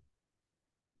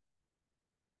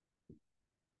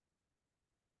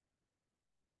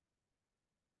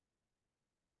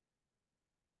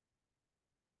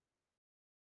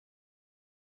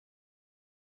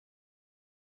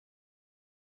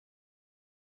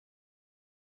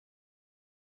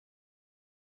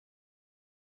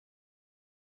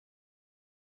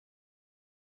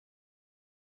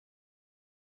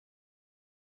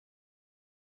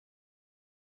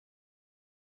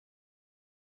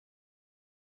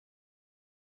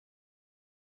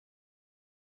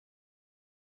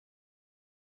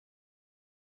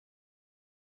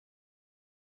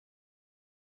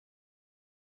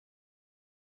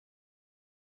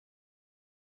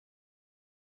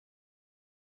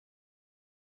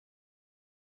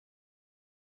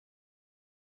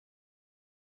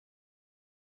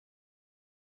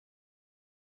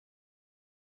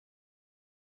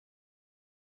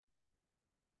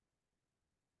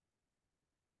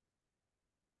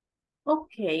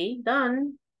 Okay,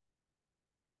 done.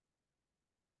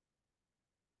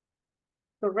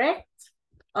 Correct?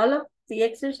 All of the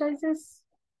exercises?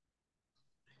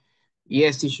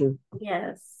 Yes, teacher.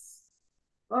 Yes.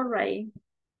 All right.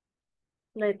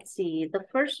 Let's see. The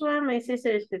first one, my sister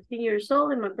is 15 years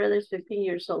old and my brother is 15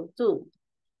 years old too.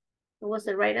 What was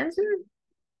the right answer?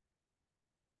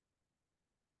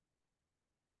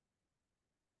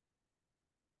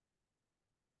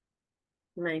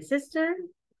 My sister.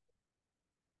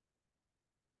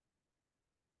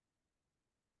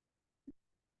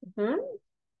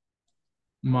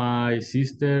 My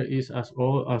sister is as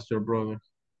old as your brother.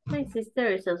 My sister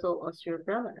is as old as your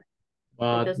brother.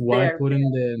 But Because why putting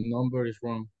the number is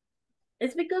wrong?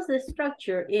 It's because the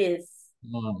structure is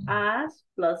as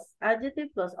plus adjective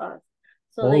plus us.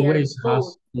 So Always they are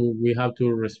both. we have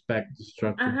to respect the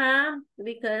structure.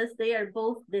 Because they are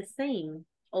both the same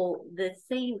or the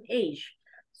same age.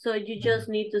 So you just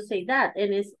need to say that,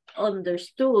 and it's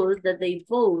understood that they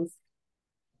both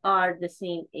are the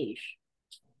same age.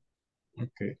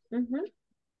 Okay.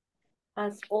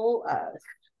 As old as.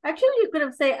 Actually, you could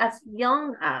have said as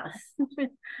young as.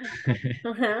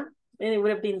 And it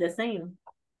would have been the same.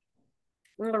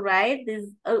 All right, this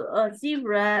a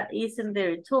zebra isn't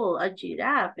very tall. A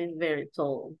giraffe is very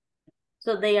tall.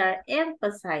 So they are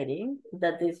emphasizing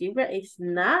that the zebra is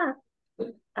not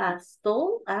as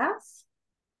tall as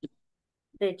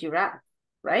the giraffe,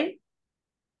 right?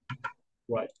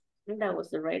 Right. And that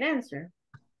was the right answer.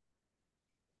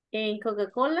 And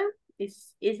Coca-Cola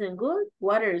isn't good,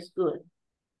 water is good.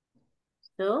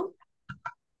 So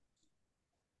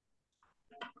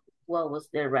what was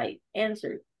the right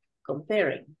answer?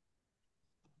 Comparing.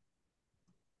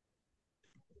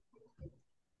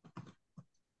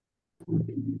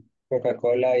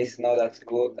 Coca-Cola is not as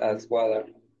good as water.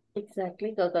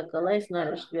 Exactly, Coca-Cola is not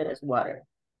as good as water.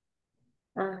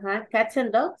 Cats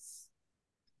and dogs,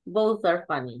 both are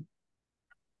funny,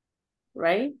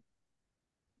 right?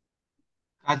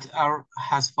 Cats are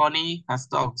as funny as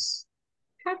dogs.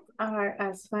 Cats are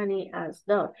as funny as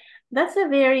dogs. That's a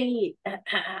very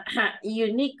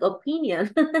unique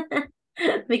opinion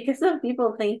because some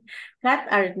people think cats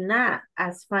are not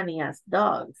as funny as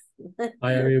dogs.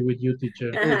 I agree with you,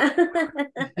 teacher.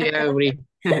 Yeah, I agree.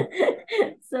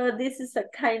 So this is a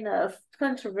kind of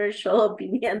controversial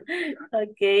opinion.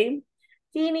 Okay.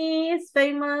 Tini is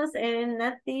famous and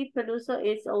Nati Peluso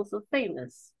is also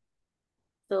famous.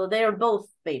 So they're both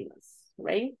famous,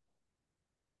 right?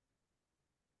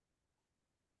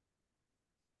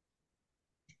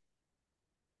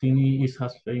 Tini is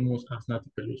as famous as Nati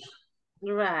Peluso.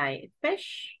 Right.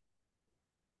 Fish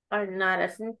are not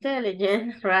as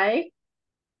intelligent, right?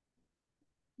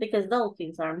 Because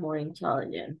dolphins are more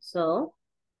intelligent. So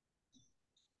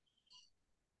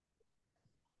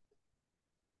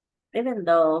even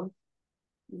though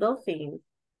dolphins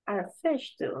are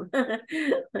fish too,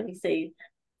 let me say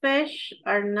fish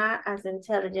are not as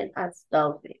intelligent as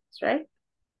dolphins, right?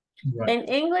 Right. And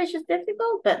English is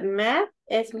difficult, but math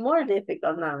is more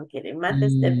difficult. No, I'm kidding. Math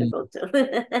is difficult too.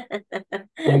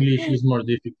 English is more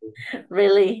difficult.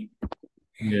 Really?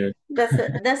 Yeah.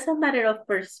 That's a matter of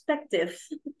perspective.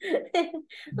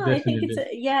 No, I think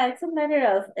Definitely. it's a matter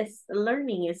of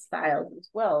learning styles as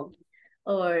well.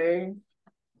 Or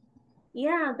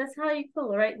yeah, that's how you feel,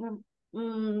 right?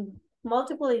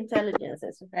 Multiple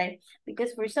intelligences, right?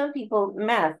 Because for some people,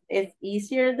 math is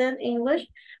easier than English.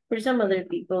 For some other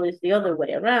people, it's the other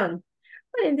way around.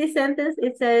 But in this sentence,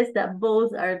 it says that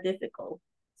both are difficult.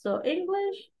 So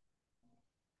English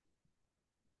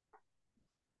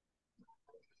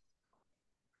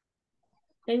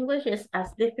is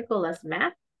as difficult as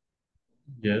math.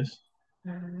 Yes.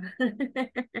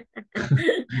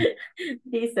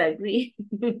 Disagree.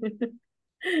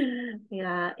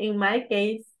 Yeah, in my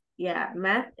case, yeah,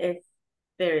 math is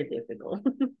very difficult.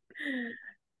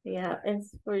 Yeah, and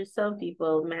for some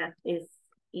people, math is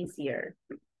easier.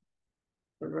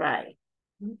 Right.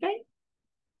 Okay.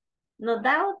 No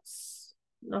doubts,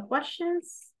 no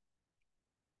questions.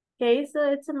 Okay,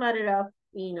 so it's a matter of,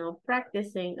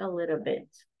 practicing a little bit.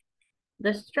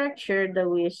 The structure that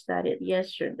we studied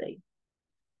yesterday.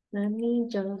 Let me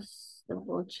just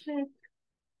double check.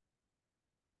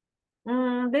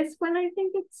 This one, I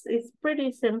think it's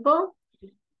pretty simple.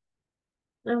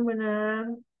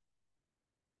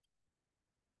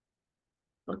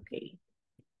 Okay.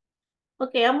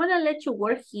 Okay, I'm gonna let you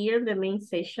work here in the main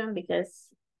session because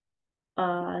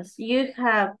you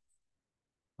have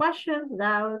questions,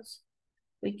 doubts,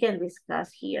 we can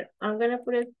discuss here. I'm gonna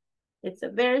put it, it's a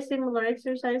very similar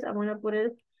exercise. I'm gonna put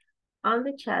it on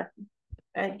the chat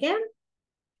again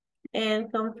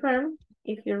and confirm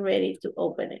if you're ready to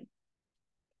open it.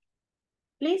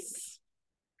 Please.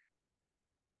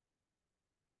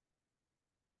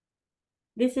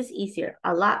 This is easier,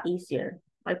 a lot easier,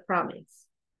 I promise.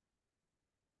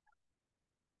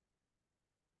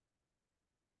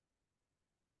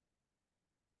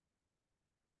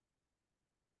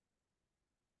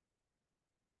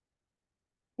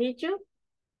 Did you?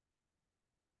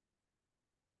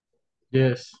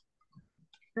 Yes.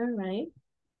 All right.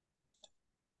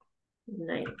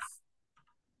 Nice.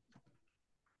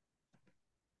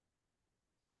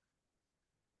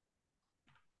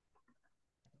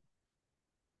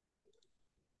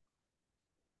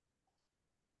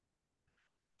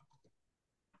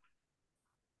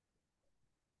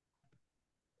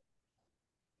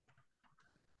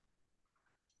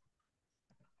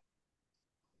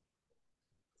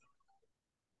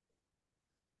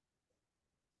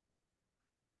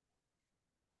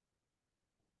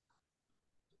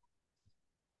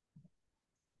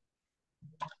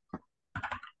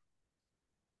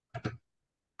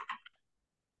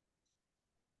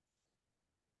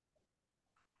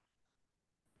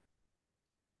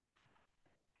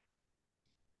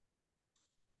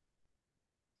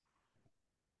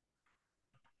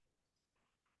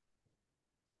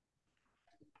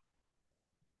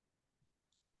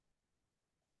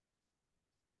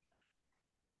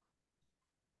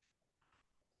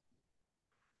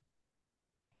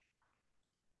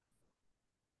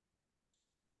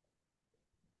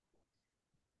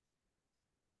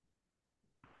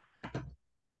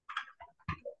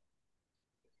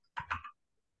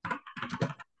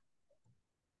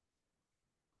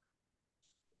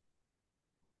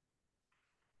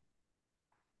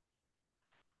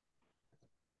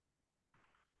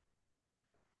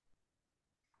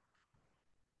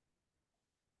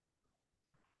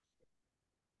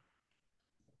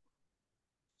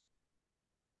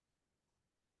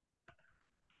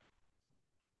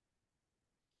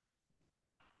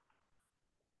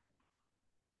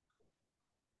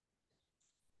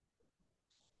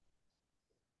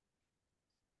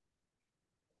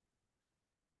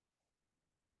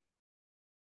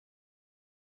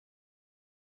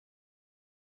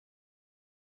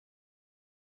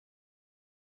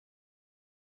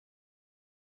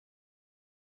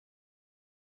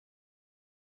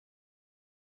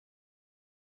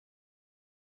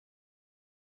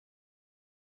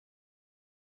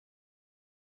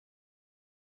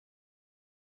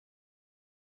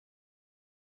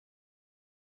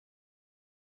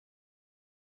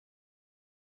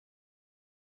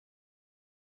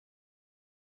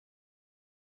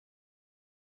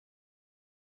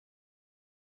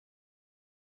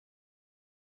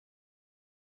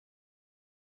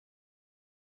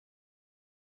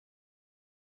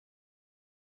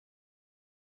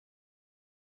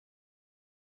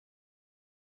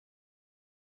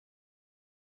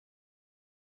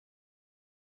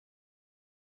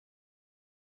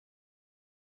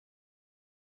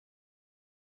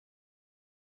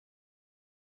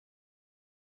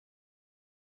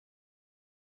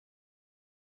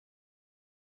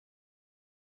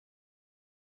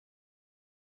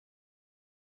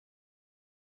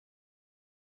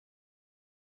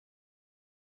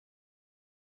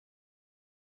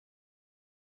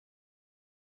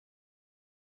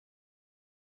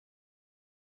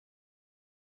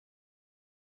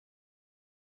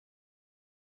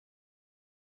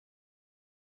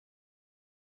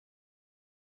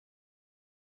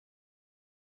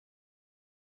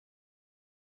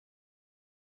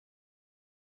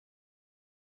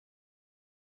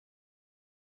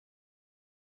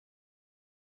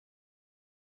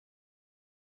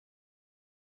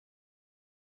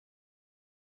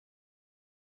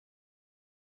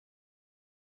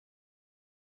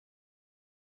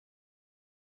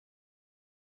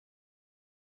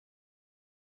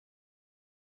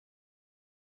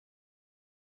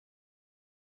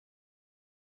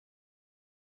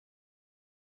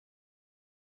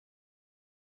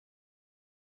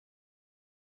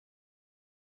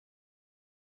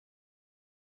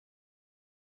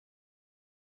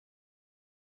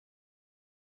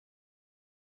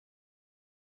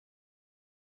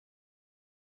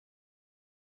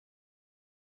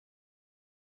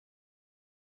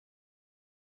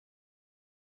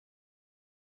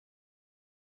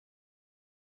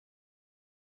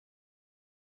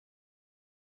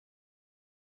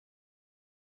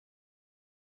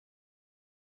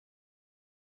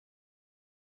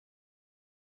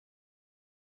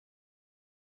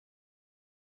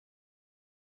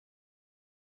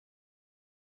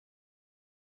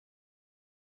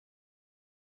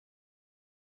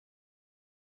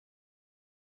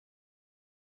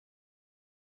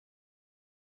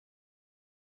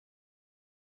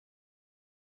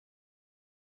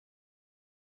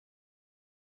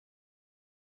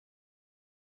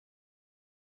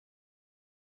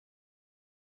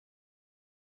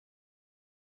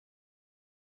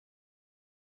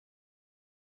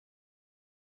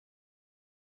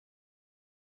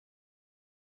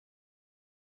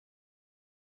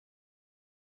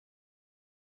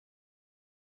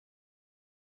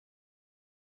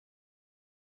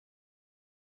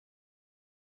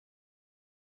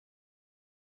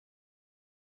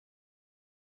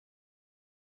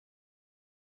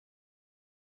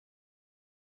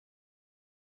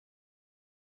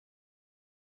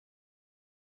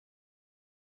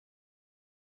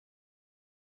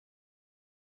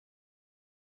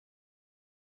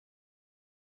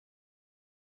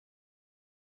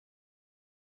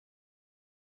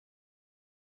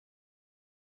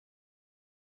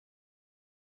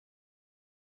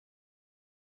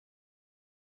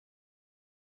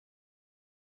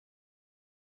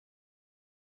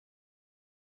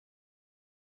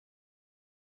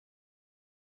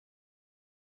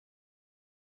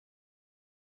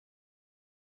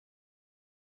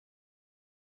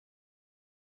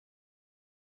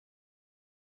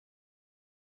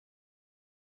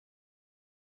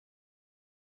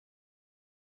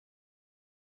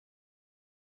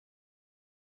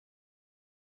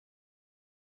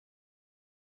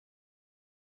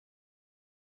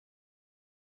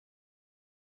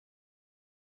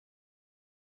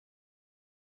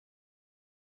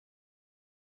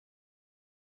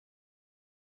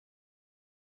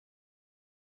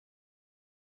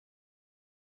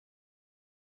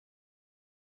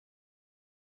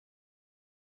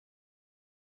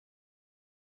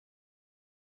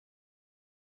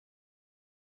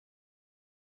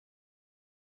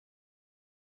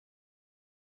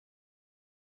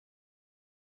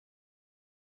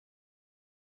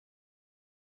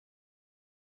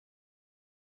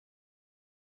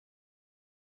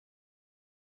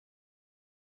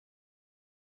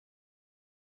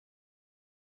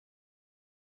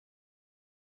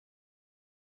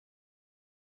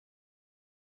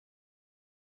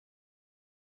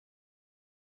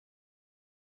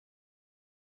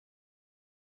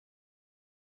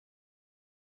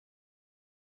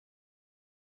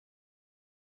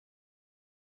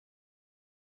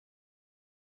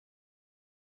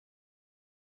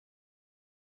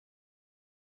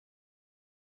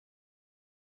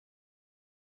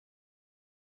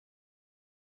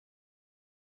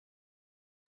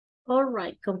 All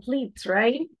right, complete,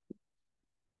 right?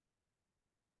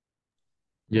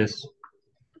 Yes.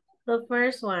 The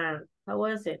first one, how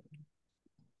was it?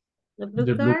 The The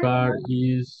blue blue car? car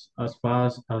is as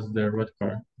fast as the red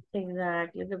car.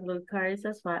 Exactly, the blue car is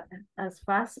as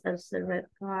fast as the red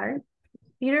car.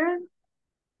 Peter?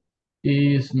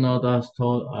 Is not as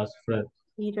tall as Fred.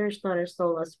 Peter's not as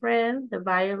tall as Fred. The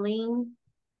violin?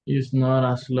 Is not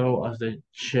as low as the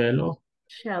cello.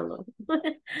 Shallow.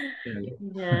 Cello.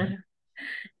 Yeah.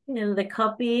 And the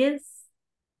copy is?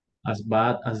 As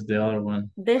bad as the other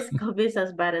one. This copy is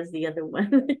as bad as the other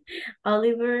one.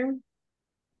 Oliver?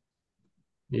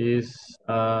 Is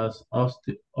as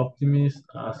optimist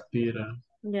as Peter.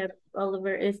 Yep,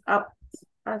 Oliver is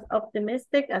as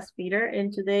optimistic as Peter,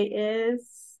 and today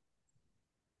is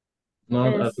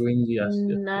Not as windy as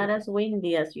not yesterday. as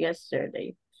windy as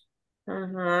yesterday.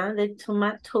 The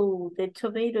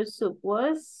tomato soup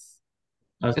was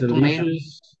As The tomato.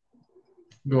 delicious.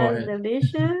 Go as ahead.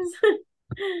 delicious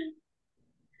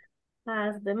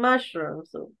as the mushroom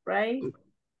soup, right?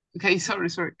 Okay, sorry.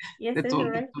 Yes, The, it's to, all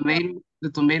right. the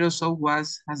tomato soup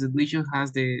was as delicious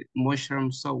as the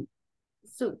mushroom soup.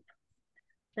 Soup.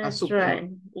 That's Soup. right.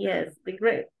 Yes, the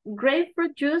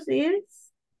grapefruit juice is.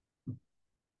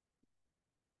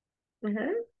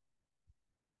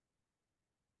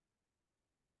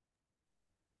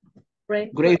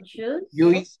 Grapefruit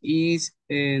juice is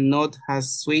not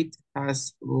as sweet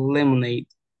as lemonade.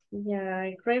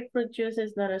 Yeah, grapefruit juice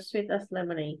is not as sweet as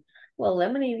lemonade. Well,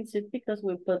 lemonade is sweet because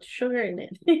we put sugar in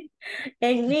it.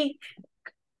 And Nick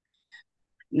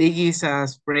is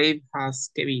as brave as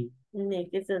Kevin. Nick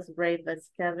is as brave as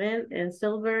Kevin. And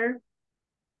silver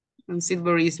And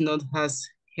silver is not as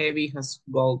heavy as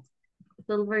gold.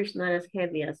 Silver is not as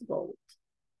heavy as gold.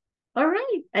 All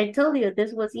right, I told you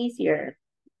this was easier.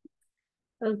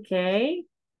 Okay,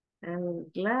 I'm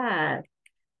glad.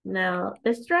 Now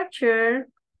the structure,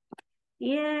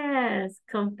 yes,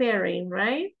 comparing,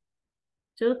 right?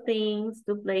 Two things,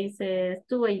 two places,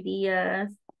 two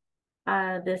ideas,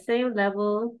 the same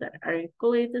level that are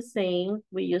equally the same.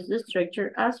 We use the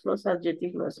structure as plus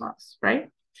adjective plus us, right?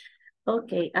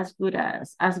 Okay, as good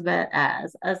as bad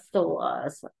as so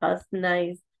as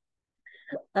nice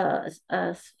as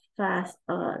fast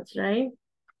as, right?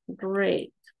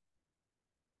 Great.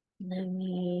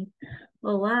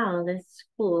 Oh wow, that's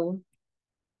cool.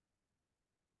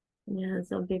 Yeah,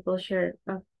 some people share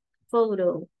a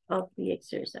photo of the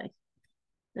exercise.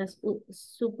 That's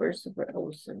super, super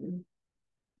awesome.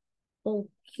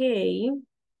 Okay.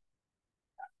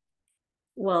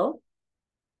 Well,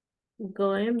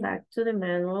 going back to the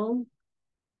manual.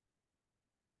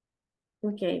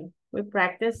 Okay, we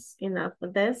practice enough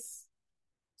of this.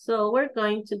 So we're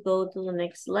going to go to the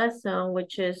next lesson,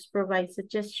 which is provide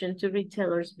suggestion to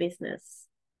retailers' businesses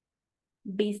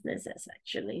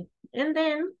actually. And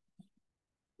then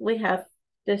we have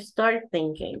to start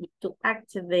thinking to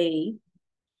activate.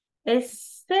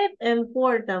 Is it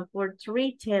important for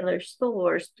retailer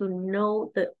stores to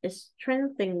know the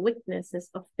strengths and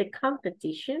weaknesses of the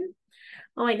competition?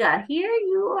 Oh my God, here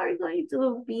you are going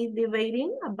to be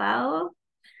debating about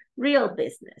real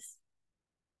business.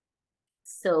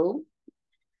 So,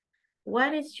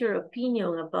 what is your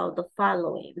opinion about the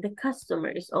following? The customer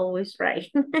is always right.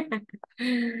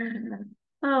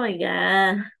 Oh my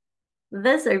God.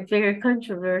 These are very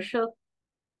controversial.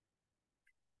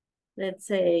 Let's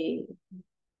say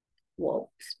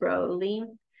walks probably.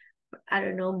 I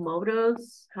don't know,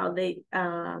 motos, how they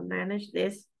manage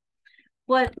this.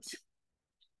 But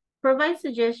provide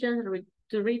suggestions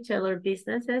to retailer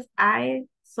businesses. I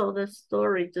saw the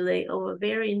story today of a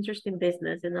very interesting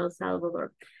business in El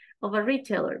Salvador, of a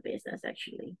retailer business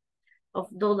actually, of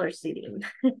Dollar City.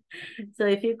 So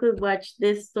if you could watch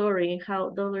this story, how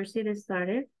Dollar City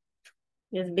started,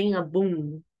 it's being a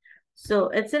boom. So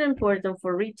it's important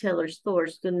for retailer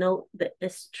stores to know the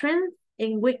strengths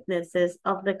and weaknesses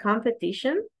of the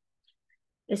competition.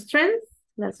 Strengths,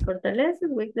 las fortalezas,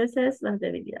 weaknesses, las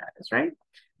debilidades, right?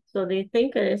 So do you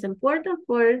think it is important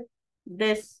for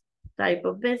this type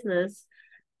of business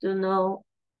to know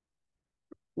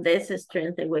this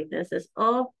strengths and weaknesses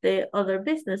of the other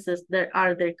businesses that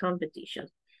are their competition?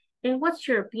 And what's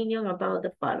your opinion about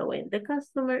the following? The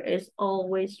customer is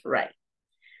always right.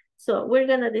 So we're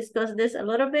gonna discuss this a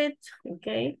little bit,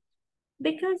 okay?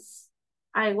 Because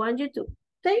I want you to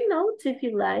take notes if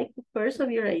you like, first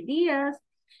of your ideas,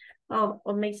 or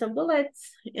make some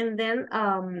bullets, and then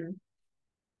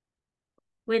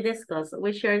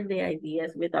we share the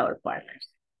ideas with our partners,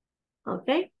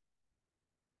 okay?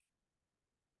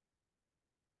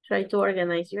 Try to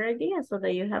organize your ideas so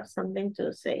that you have something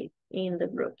to say in the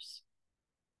groups.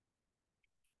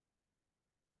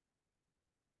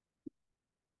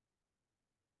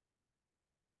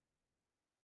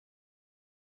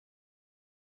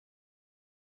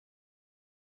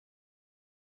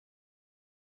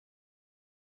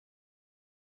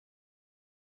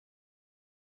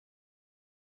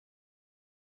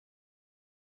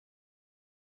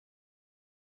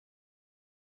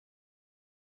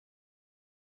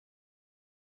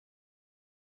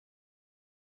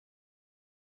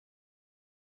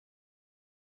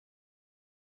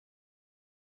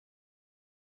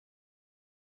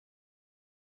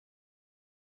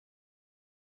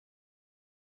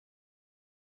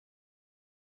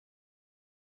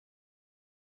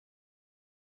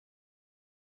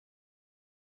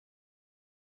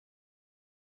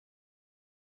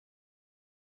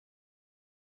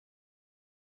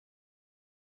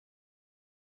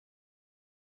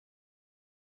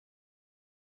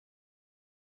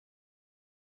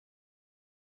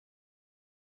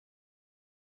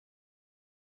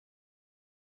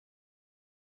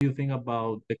 you think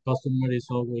about the customer is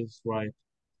always right?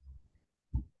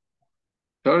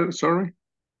 Sorry?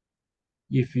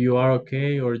 If you are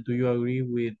okay, or do you agree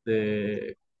with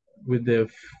the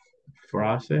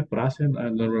phrase? I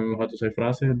don't remember how to say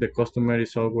phrase. The customer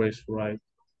is always right.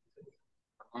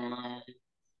 Um,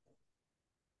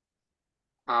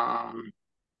 um,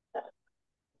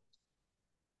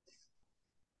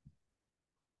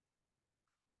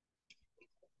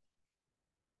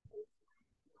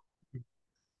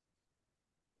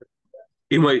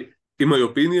 In my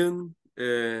opinion,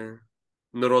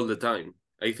 not all the time.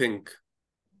 I think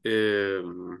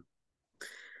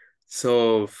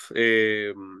so.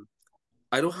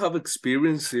 I don't have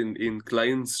experience in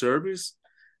client service,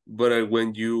 but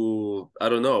when you, I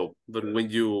don't know, but when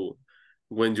you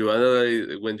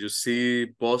analyze, when you see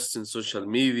posts in social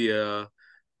media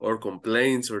or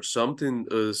complaints or something,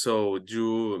 so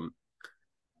you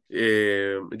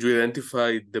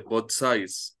identify the both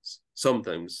sides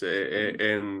sometimes,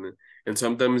 and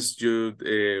sometimes you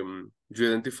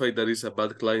identify that is a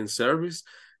bad client service,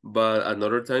 but at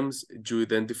other times you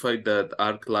identify that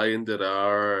are clients that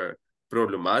are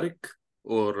problematic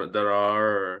or that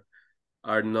are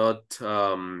not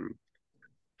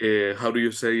how do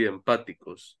you say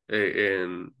empathicos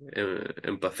and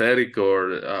empathetic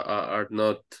or are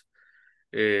not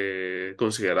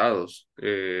considerados,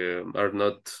 are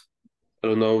not, I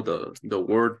don't know the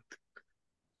word.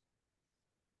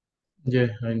 Yeah,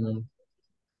 I know.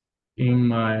 In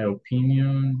my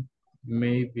opinion,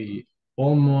 maybe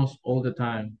almost all the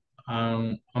time,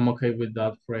 I'm okay with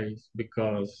that phrase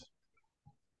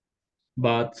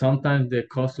but sometimes the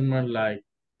customer like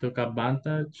took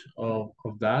advantage of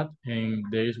that, and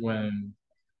there is when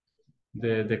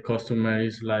the customer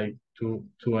is like too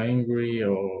angry,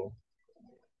 or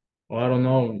I don't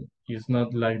know, it's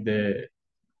not like the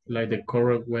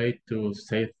correct way to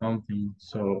say something.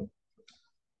 So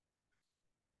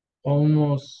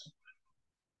almost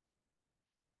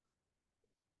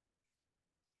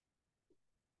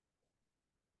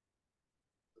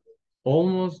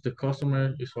almost the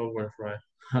customer is always right.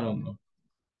 I don't know.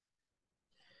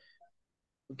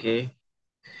 Okay.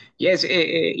 Yes,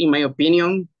 in my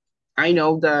opinion, I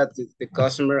know that the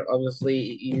customer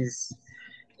obviously is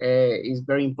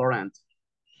very important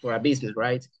for a business,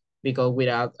 right? Because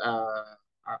without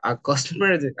a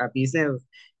customer, a business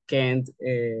can't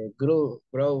grow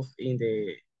in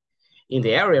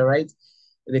the area, right?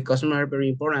 The customer are very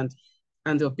important,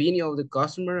 and the opinion of the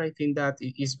customer, I think that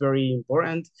it is very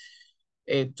important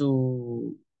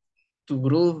to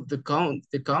grow the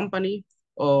company,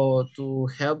 or to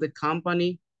help the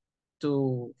company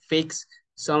to fix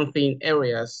something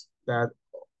areas that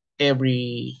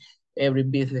every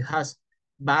business has.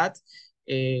 But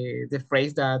the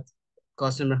phrase that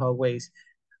customer always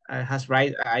has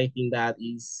right, I think that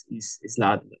is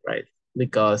not right,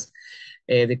 because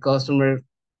the customer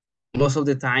most of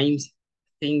the times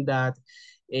think that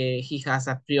he has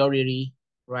a priority,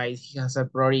 right? He has a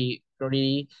priority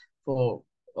for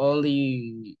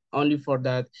only for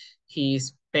that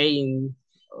he's paying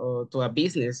to a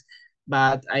business.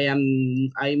 But I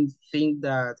think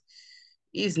that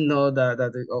is not that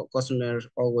the customer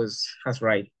always has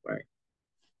right.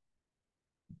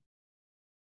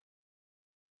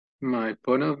 my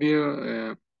point of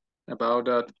view about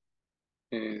that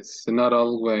is not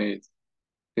always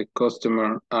the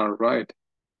customer are right,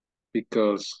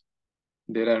 because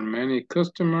there are many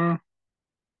customers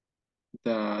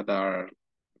that are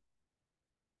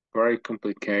very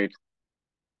complicated,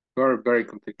 very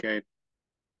complicated.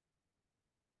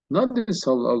 Not this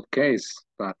all case,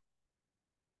 but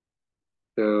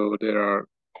so there are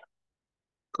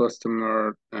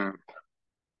customers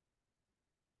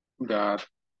that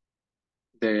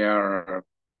they are,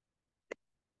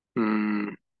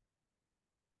 ¿cómo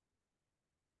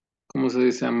se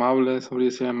dice amables? ¿Cómo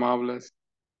dice amables?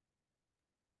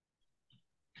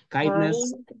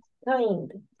 Kindness.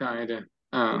 Kind.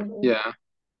 Yeah.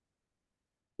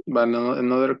 But in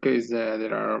another case,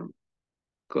 there are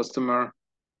customer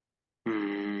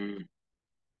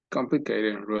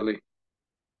complicated, really.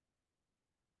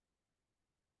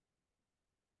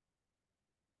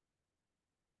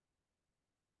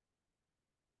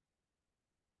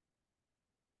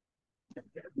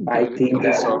 I think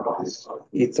that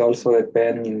it's also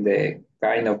depend in the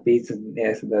kind of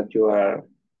business that you are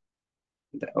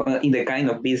in the kind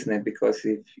of business, because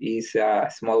if it's a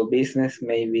small business,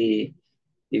 maybe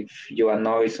if you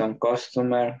annoy some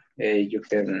customer, you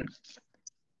can.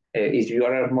 If you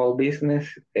are a small business,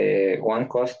 if one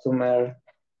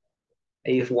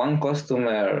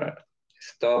customer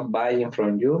stop buying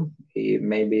from you,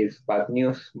 maybe it's bad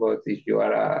news. But if you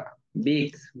are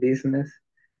big business,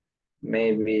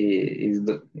 maybe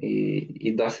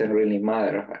it doesn't really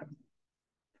matter.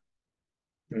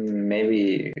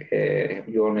 Maybe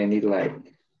you only need like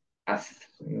if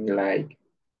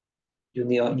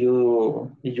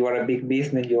you are a big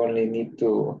business, you only need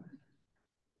to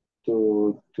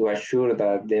assure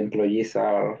that the employees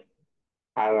are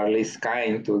at least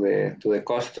kind to the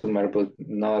customer, but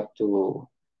not to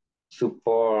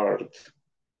support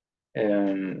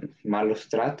malos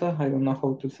tratos. I don't know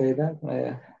how to say that.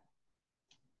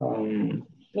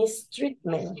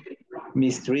 Mistreatment.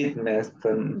 Mistreatment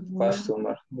from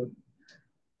customers.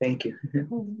 Thank you.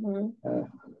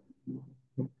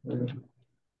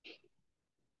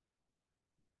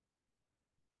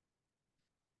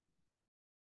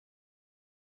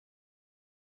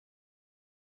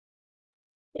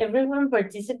 Everyone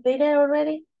participated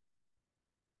already?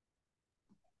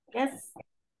 Yes.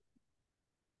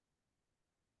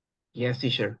 Yes,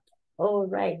 teacher. All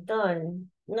right, done.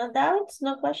 No doubts,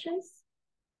 no questions?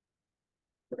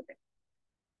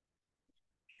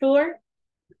 Sure?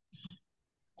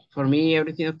 For me,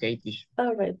 everything okay, teacher.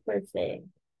 All right, perfect.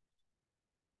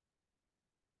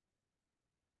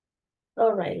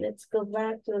 All right, let's go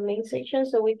back to the main section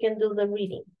so we can do the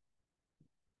reading.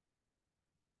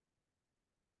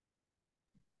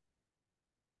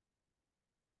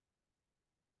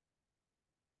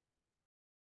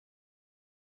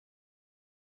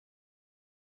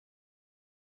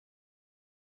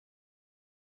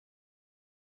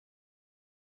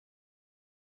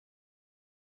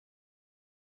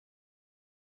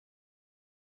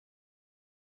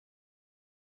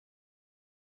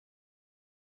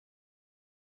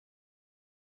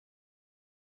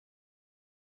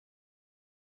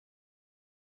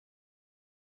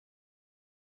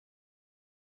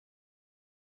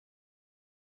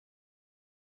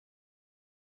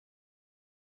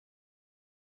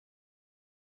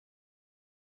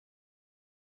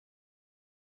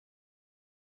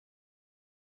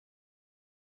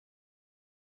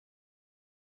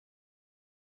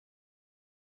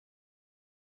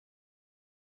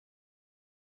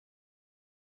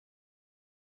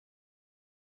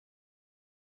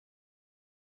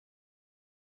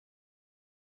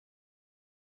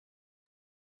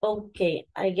 Okay,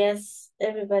 I guess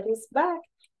everybody's back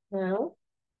now.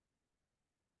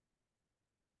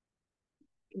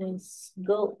 Let's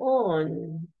go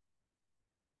on.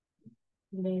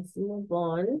 Let's move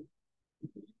on.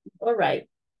 All right.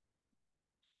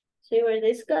 So we were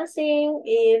discussing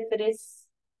if it is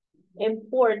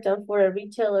important for a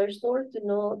retailer store to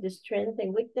know the strengths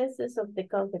and weaknesses of the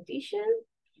competition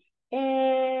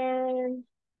and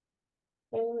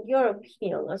your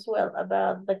opinion as well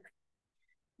about the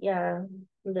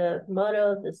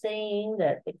motto, the saying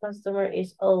that the customer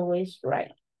is always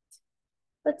right.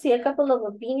 Let's see a couple of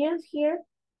opinions here.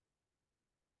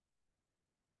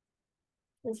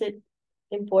 Is it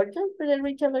important for the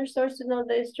retailer stores to know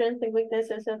the strengths and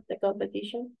weaknesses of the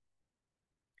competition?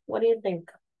 What do you think?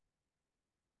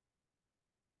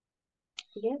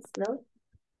 Yes, no?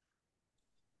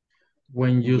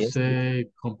 When you Yes. say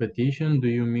competition, do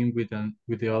you mean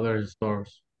with the other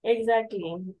stores?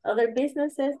 Exactly. Other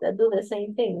businesses that do the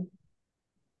same thing.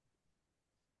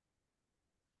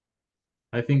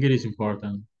 I think it is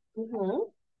important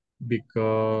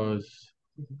because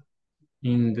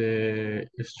in the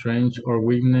strength or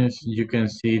weakness, you can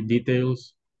see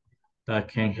details that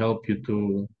can help you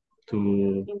to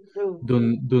improve.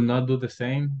 do not do the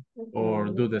same or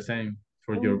do the same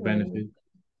for your benefit.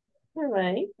 All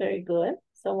right, very good.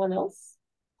 Someone else?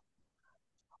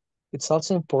 It's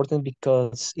also important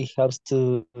because it helps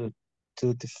to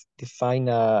define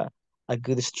a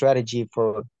good strategy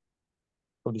for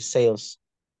the sales.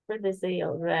 For the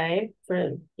sale, right?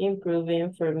 For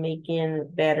improving, for making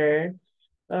better.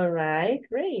 All right,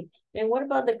 great. And what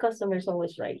about the customers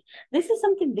always right? This is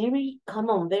something very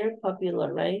common, very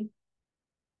popular, right?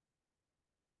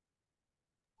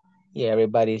 Yeah,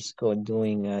 everybody's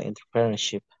doing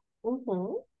entrepreneurship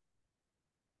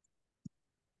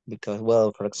because,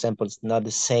 well, for example, it's not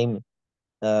the same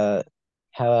have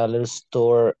a little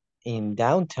store in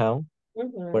downtown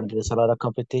where there's a lot of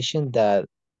competition that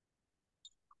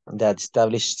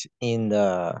established in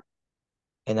a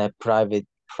private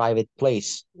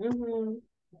place.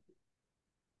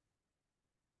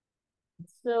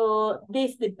 So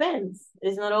this depends.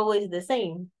 It's not always the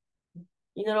same.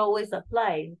 It's not always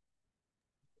applied.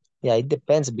 Yeah, it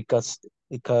depends because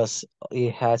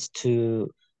it has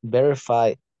to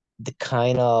verify the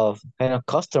kind of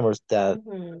customers that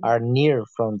are near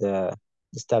from the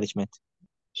establishment.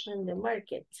 In the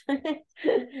market. Yeah,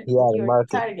 the Your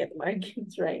market. target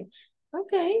market, right?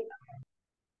 Okay.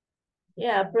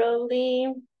 Yeah,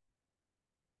 probably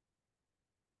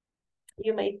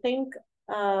you may think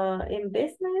in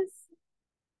business,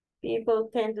 people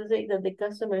tend to say that the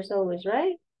customer is always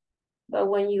right. But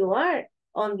when you are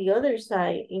on the other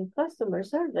side in customer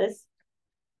service,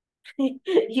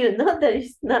 you know that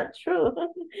it's not true,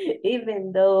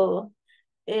 even though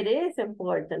it is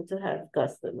important to have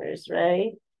customers,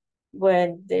 right?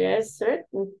 When there are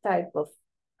certain type of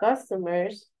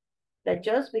customers that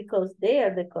just because they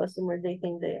are the customer, they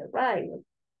think they are right.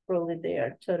 Probably they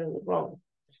are totally wrong.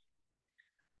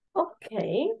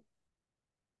 Okay.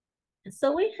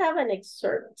 So we have an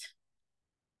excerpt.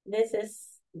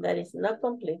 That is not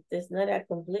complete. It's not a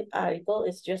complete article.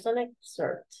 It's just an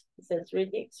excerpt. It says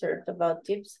read the excerpt about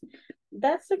tips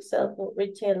that successful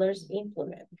retailers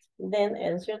implement. Then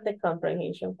answer the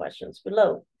comprehension questions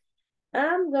below.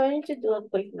 I'm going to do a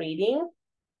quick reading.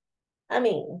 I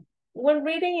mean, when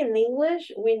reading in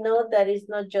English, we know that it's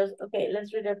not just, okay,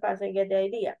 let's read it fast and get the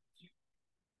idea.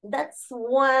 That's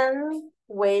one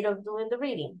way of doing the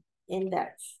reading, and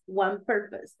that's one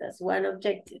purpose, that's one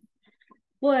objective.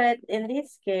 But in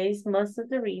this case, most of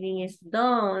the reading is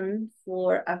done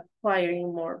for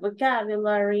acquiring more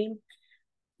vocabulary,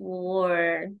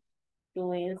 for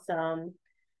doing some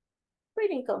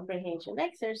reading comprehension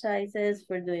exercises,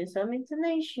 for doing some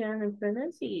intonation and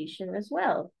pronunciation as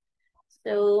well.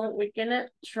 So we're gonna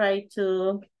try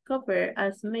to cover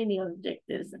as many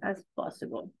objectives as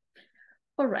possible.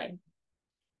 All right.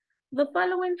 The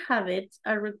following habits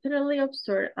are repeatedly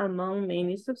observed among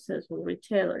many successful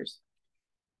retailers.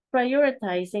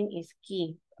 Prioritizing is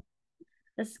key.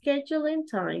 Scheduling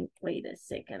time, wait a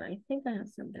second, I think I have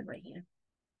something right here.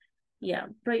 Yeah,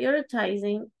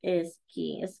 prioritizing is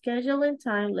key. Scheduling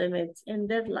time limits and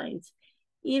deadlines,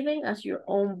 even as your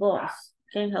own boss,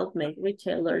 can help make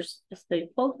retailers stay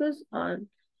focused on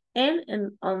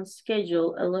and on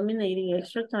schedule, eliminating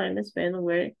extra time spent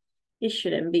where it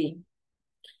shouldn't be.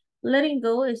 Letting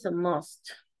go is a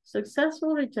must.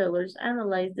 Successful retailers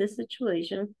analyze this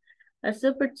situation as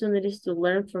opportunities to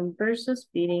learn from versus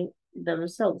beating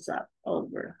themselves up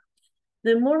over.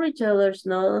 The more retailers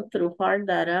know through hard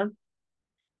data,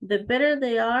 the better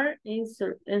they are in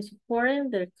supporting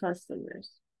their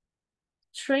customers.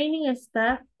 Training a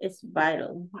staff is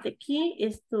vital. The key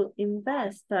is to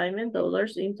invest time and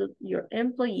dollars into your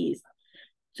employees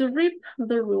to reap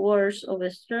the rewards of a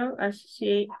strong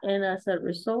associate and as a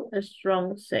result, a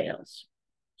strong sales.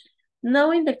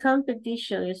 Knowing the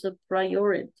competition is a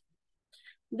priority.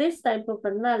 This type of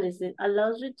analysis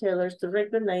allows retailers to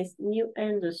recognize new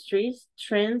industries,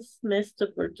 trends, missed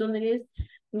opportunities,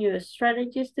 new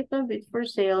strategies to compete for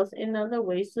sales, and other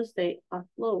ways to stay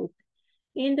afloat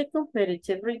in the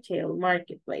competitive retail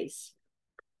marketplace.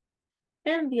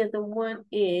 And the other one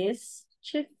is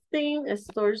shifting a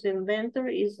store's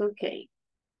inventory is okay.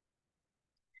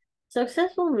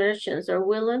 Successful merchants are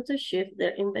willing to shift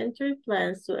their inventory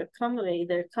plans to accommodate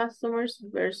their customers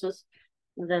versus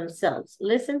themselves.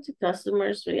 Listen to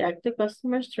customers, react to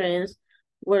customers' trends,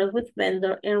 work with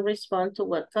vendor, and respond to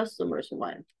what customers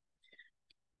want.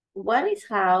 What is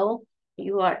how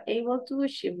you are able to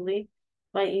achieve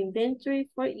buy inventory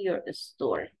for your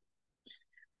store?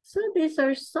 So these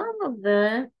are some of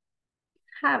the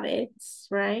habits,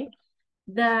 right,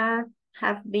 that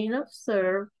have been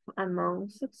observed among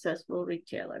successful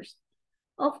retailers.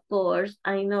 Of course,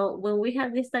 I know when we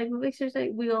have this type of exercise,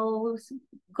 we always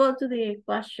go to the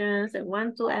questions and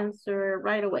want to answer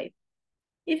right away.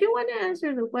 If you want to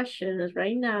answer the questions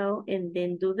right now and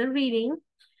then do the reading,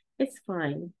 it's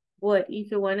fine. But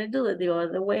if you want to do it the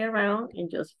other way around and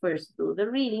just first do the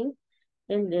reading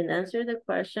and then answer the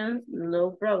questions,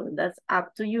 no problem. That's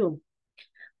up to you.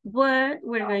 But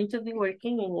we're going to be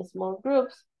working in small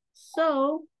groups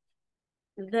so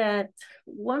that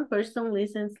one person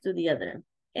listens to the other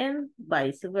and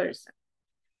vice versa.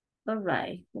 All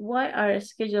right, why are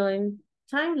scheduling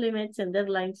time limits and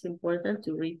deadlines important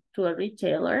to a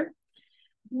retailer?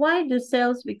 Why do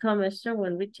sales become extra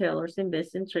when retailers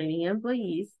invest in training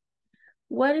employees?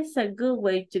 What is a good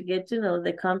way to get to know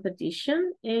the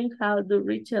competition? And how do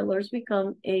retailers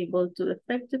become able to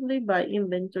effectively buy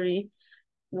inventory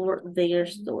for their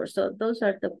store? So those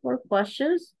are the 4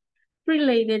 questions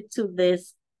related to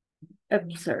this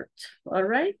excerpt, all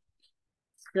right?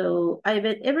 So I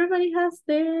bet everybody has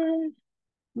the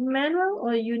manual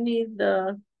or you need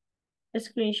the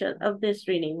screenshot of this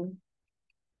reading.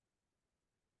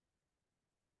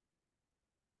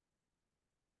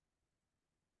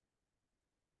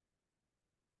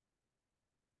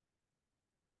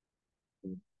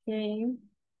 Okay.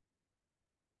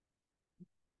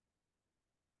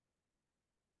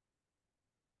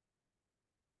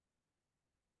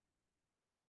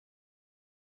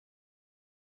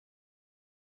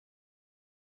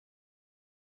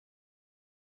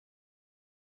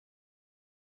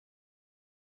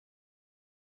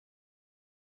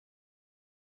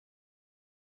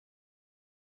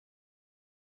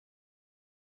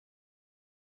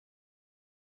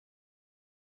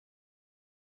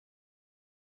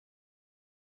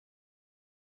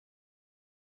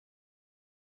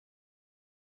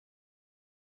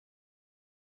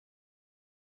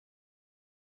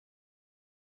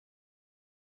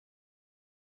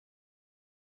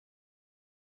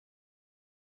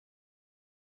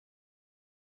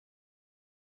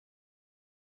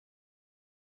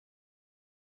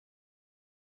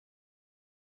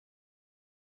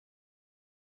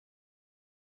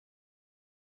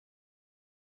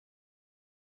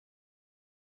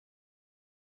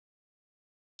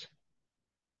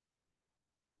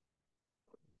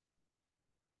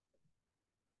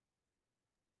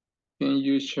 Can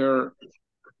you share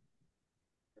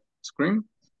screen?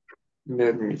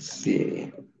 Let me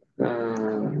see.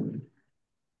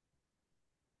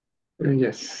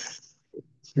 Yes.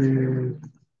 Okay.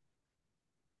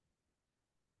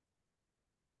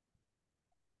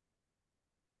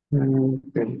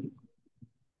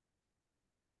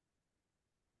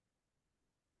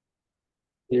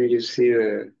 You see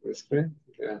the screen?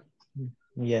 Yeah.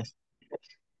 Yes.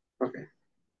 Okay.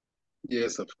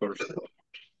 Yes, of course.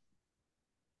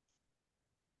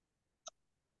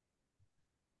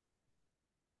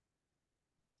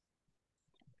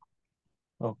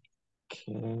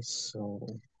 Okay,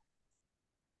 so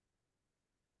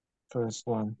first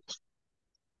one.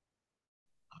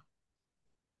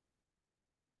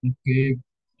 Okay,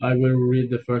 I will read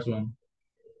the first one.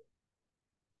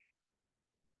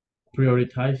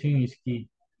 Prioritizing is key.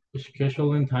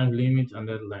 Scheduling time limits and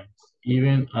deadlines,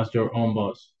 even as your own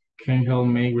boss, can help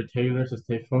make retailers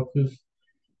stay focused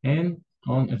and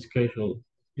on schedule,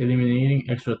 eliminating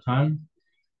extra time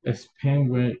spent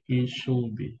where it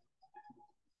should be.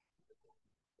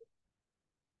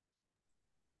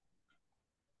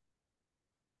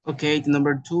 Okay, the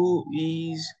number 2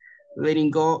 is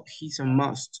letting go is a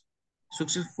must.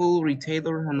 Successful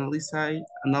retailers analyze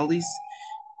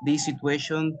this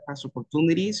situation as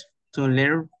opportunities to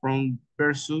learn from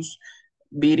versus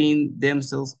beating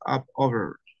themselves up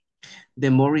over. The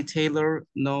more retailers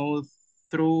know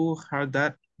through hard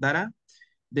data,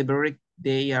 the better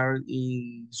they are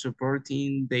in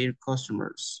supporting their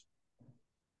customers.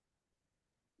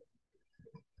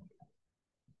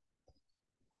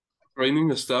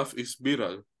 Training staff is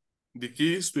vital. The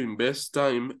key is to invest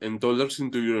time and dollars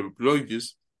into your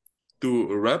employees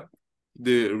to reap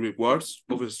the rewards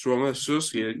of a strong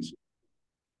associate.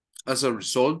 As a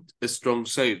result, strong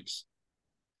sales.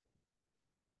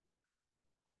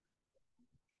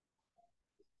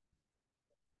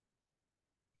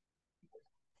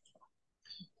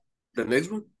 The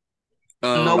next one?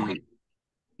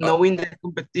 Knowing the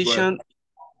competition.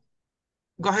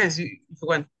 Go ahead, if you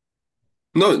want.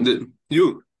 No,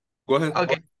 you. Go ahead.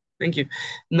 Okay, thank you.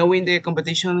 Knowing the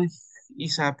competition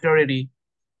is a priority.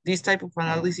 This type of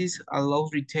analysis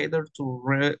allows retailers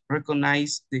to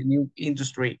recognize the new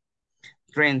industry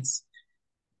trends,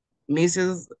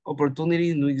 misses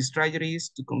opportunities, new strategies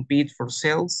to compete for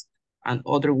sales, and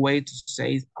other ways to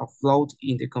stay afloat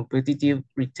in the competitive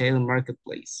retail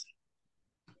marketplace.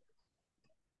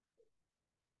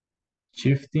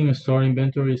 Shifting store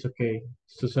inventory is okay.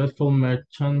 Successful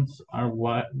merchants are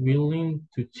willing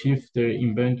to shift their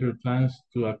inventory plans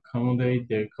to accommodate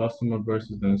their customer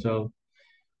versus themselves.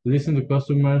 Listen to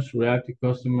customers, react to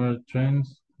customer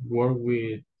trends, work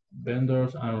with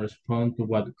vendors, and respond to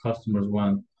what the customers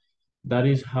want. That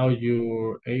is how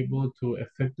you're able to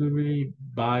effectively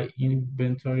buy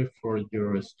inventory for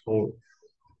your store.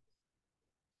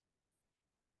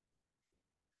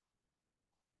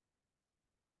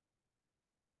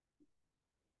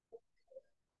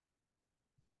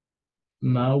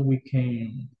 Now we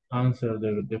can answer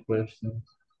the questions.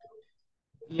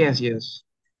 Yes.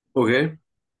 Okay.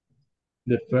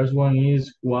 The first one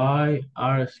is, why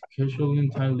are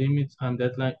scheduling time limits and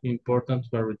deadline important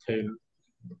to a retailer?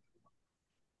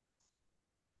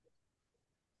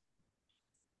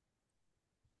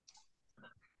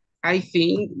 I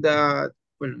think that,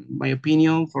 well, my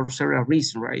opinion, for several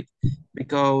reasons, right?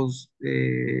 Because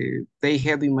they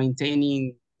have been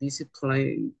maintaining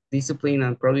discipline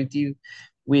and productive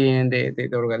within the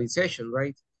organization,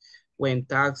 right? When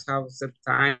tasks have set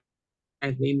time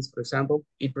limits, for example,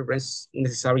 it prevents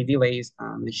unnecessary delays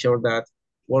and ensure that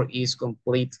work is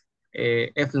complete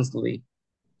efficiently.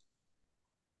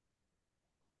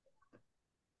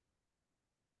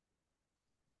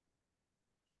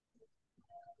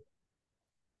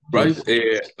 Right.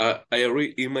 I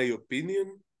agree. In my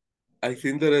opinion, I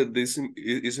think that this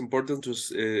is important to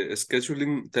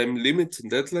scheduling time limits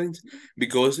and deadlines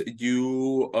because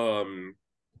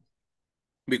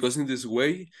because in this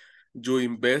way you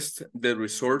invest the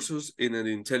resources in an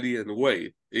intelligent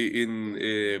way. In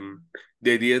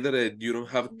the idea that you don't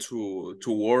have to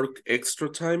work extra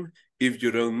time if you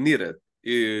don't need it.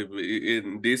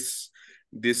 In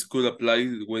this could apply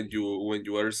when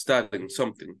you are studying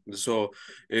something. So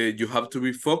you have to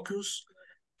be focused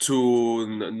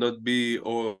to not be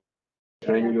all.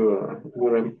 Train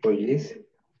your employees.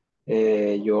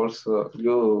 You also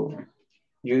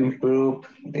you improve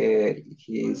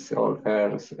his or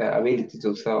her ability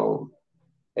to sell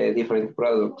different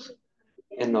products,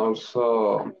 and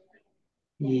also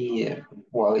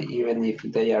well, even if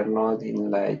they are not in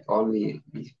like only,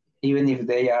 even if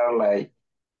they are like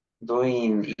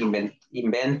doing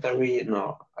inventory,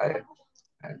 no,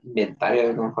 inventary,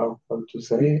 I don't know how to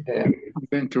say.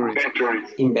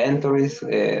 Inventories,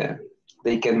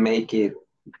 they can make it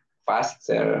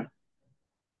faster.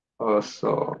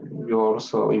 Also, you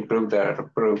also improve their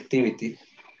productivity.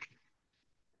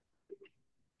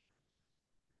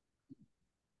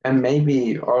 And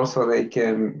maybe also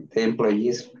the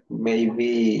employees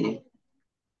maybe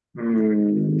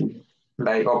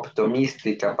like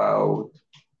optimistic about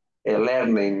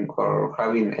learning or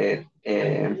having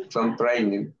some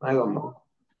training. I don't know.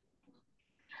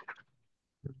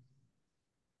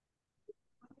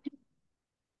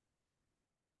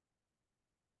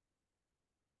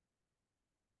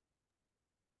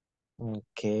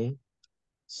 Okay.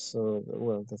 So,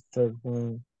 well, the third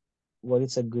one, what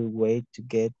is a good way to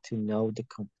get to know the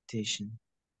competition?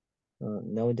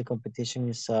 Knowing the competition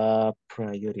is a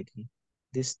priority.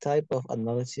 This type of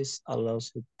analysis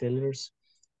allows retailers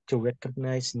to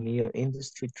recognize new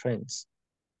industry trends,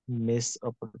 missed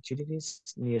opportunities,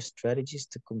 new strategies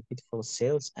to compete for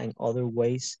sales, and other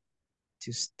ways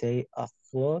to stay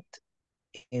afloat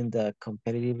in the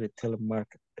competitive retail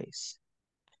marketplace.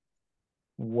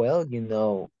 Well,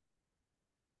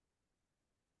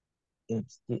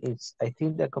 it's I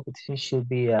think the competition should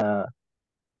be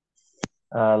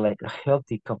like a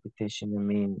healthy competition. I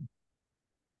mean,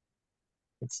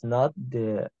 it's not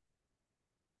the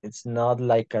it's not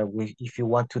like if you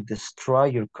want to destroy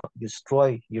your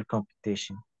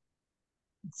competition.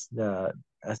 It's the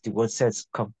as the word says,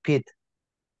 compete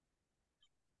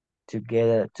to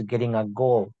getting a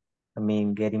goal. I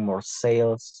mean, getting more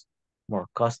sales, more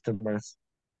customers,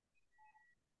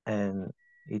 and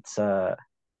it's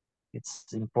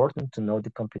it's important to know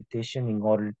the competition in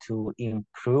order to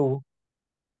improve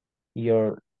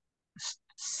your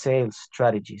sales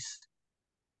strategies.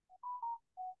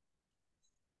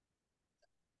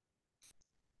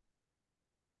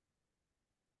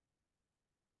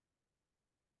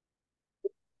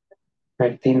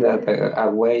 I think that a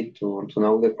way to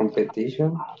know the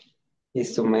competition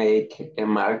is to make a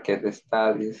market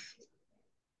studies.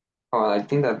 I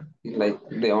think that is like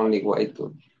the only way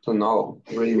to know,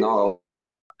 really know.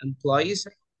 Employees,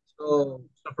 so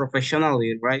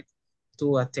professionally, right?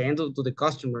 To attend to the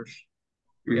customers.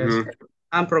 Yes.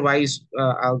 And provides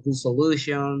a good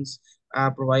solutions,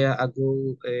 provide a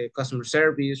good customer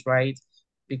service, right?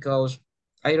 Because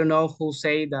I don't know who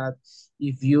say that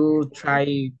if you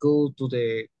try go to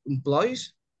the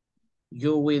employees,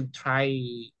 you will try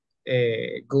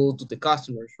go to the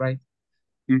customers, right?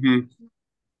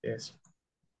 Yes.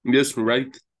 Yes,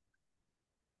 right.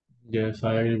 Yes,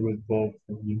 I agree with both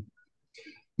of you.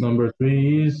 Number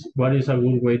 3 is, what is a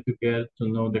good way to get to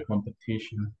know the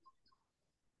competition?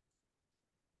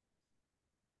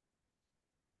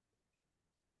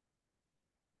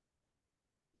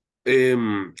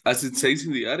 As it says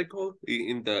in the article,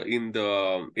 in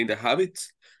the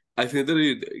habits, I think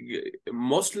that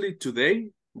mostly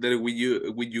today that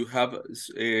when you have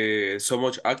so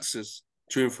much access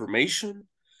to information,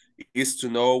 is to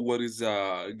know what is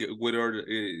whether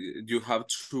you have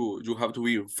to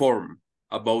be informed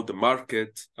about the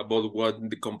market, about what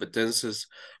the competences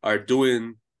are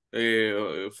doing.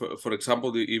 For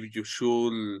example, if you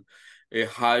should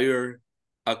hire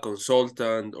a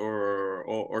consultant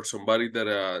or somebody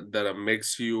that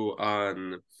makes you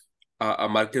a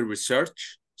market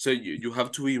research. So you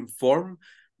have to inform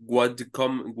what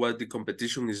the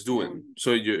competition is doing.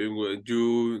 So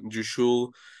you should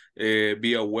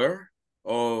be aware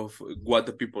of what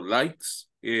the people likes,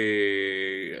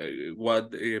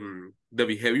 what the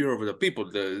behavior of the people,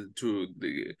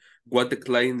 what the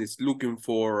client is looking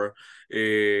for,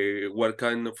 what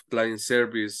kind of client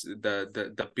service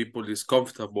that people is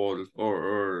comfortable,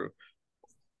 or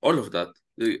all of that.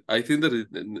 I think that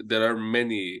there are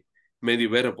many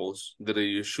variables that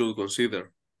you should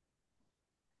consider.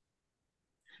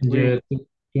 Yeah, to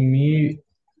me,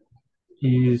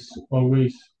 is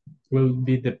always will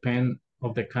be depend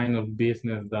of the kind of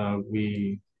business that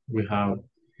we have,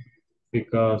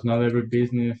 because not every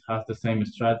business has the same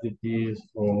strategies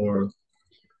or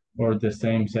the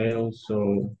same sales.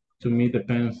 So to me,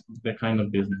 depends the kind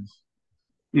of business.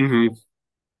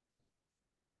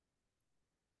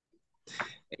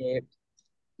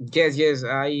 Yes,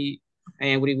 I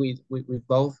agree with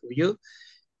both of you,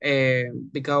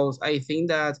 because I think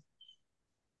that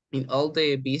in all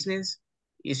the business,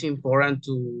 it's important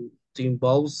to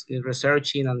involve in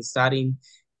researching and studying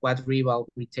what rival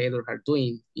retailers are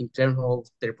doing in terms of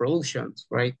their productions,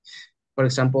 right? For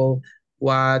example,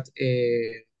 what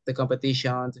the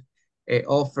competition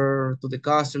offer to the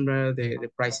customer, the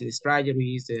pricing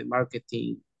strategies, the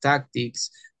marketing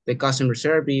tactics, the customer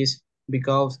service,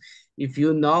 because if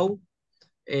you know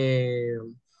uh,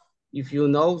 if you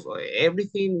know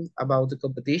everything about the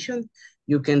competition,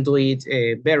 you can do it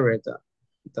better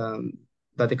than,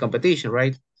 than the competition,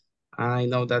 right? I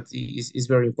know that is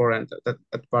very important,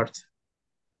 that part.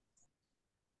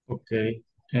 Okay.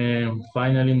 And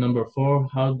finally, number 4,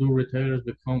 how do retailers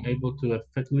become able to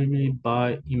effectively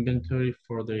buy inventory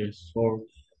for their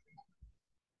stores?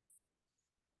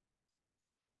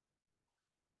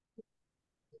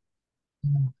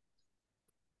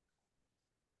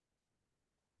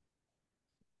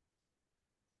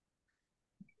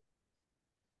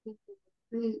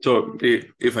 So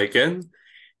if I can,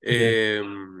 Yeah.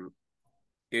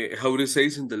 how to say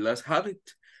in the last habit,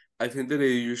 I think that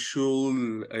you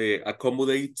should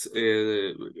accommodate,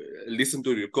 listen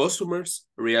to your customers,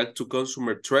 react to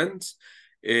consumer trends,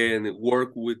 and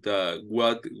work with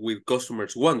what with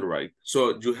customers want, right?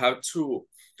 So you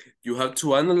have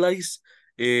to analyze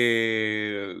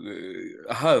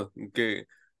okay,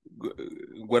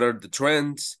 what are the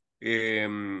trends,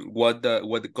 what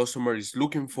the customer is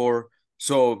looking for.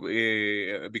 So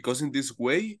because in this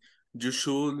way you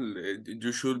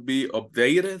should be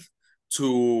updated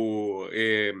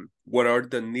to what are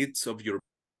the needs of your.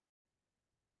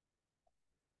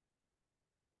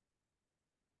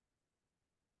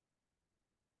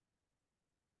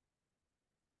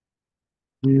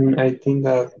 I think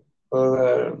that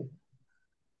other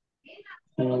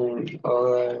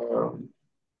other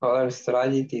other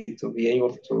strategy to be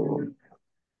able to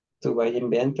buy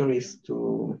inventory is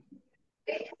to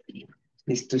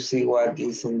see what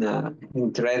is in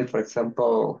trend. For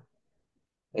example,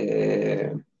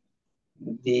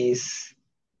 this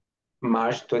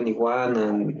March 21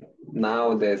 and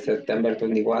now the September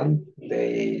 21,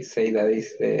 they say that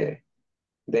is the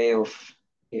day of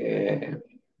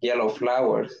yellow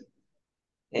flowers.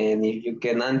 And if you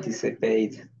can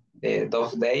anticipate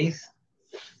those days,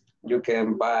 you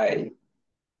can buy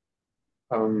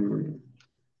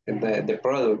the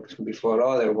product before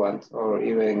other ones, or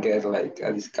even get like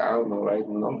a discount, or I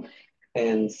don't know,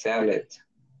 and sell it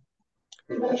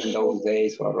in those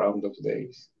days or around those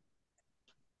days.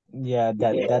 Yeah,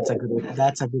 that's a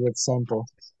good example.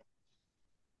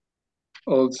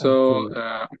 Also,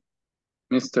 Okay.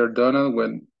 Mr. Donald,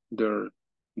 when they're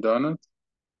donuts,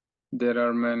 there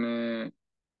are many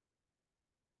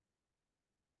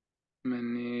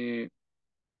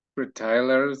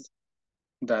retailers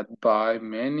that buy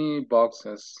many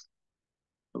boxes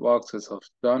of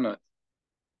donuts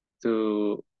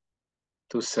to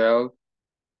sell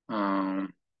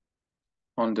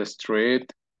on the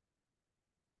street.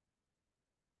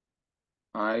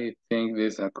 I think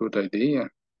this is a good idea.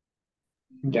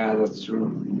 Yeah, that's true.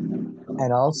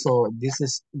 And also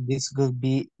this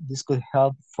could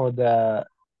help for the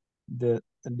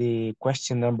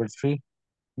question number 3,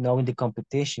 knowing the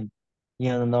competition.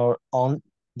 You know,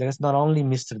 there's not only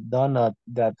Mr. Donut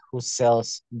that who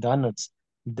sells donuts.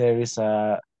 There is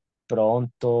a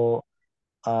Pronto,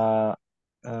 uh,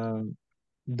 um,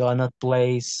 donut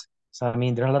place. So I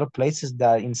mean, there are a lot of places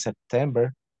that in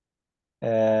September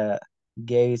uh,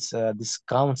 gave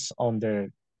discounts on their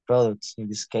products. In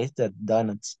this case, the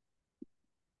donuts.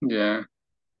 Yeah,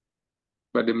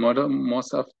 but the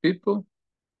most of people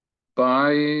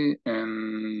buy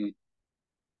and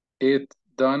eat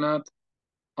donut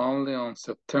only on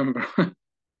September.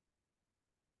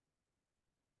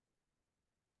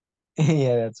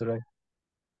 Yeah, that's right.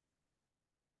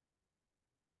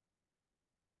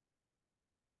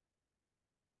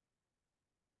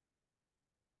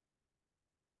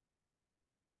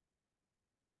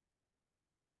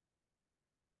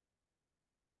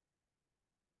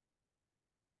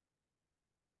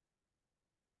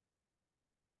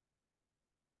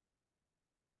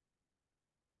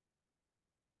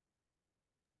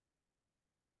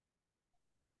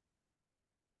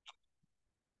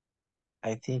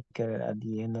 I think at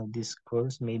the end of this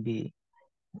course, maybe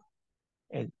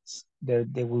there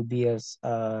will be as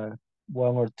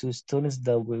one or two students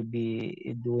that will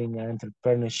be doing an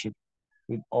entrepreneurship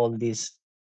with all this.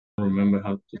 Remember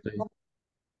how to say.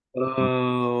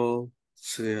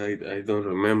 See, I don't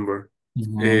remember.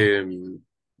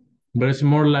 But it's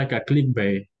more like a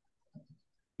clickbait.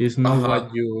 It's not what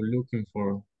Uh-huh. you're looking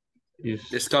for. The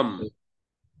It's scam.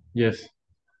 yes.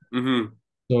 Mm-hmm.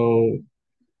 So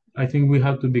I think we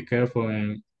have to be careful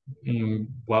in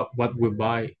what we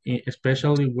buy,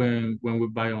 especially when we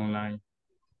buy online.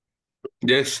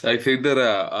 Yes, I think that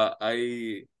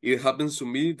it happens to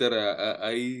me that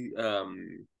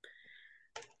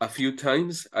a few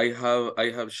times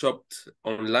I have shopped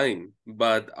online,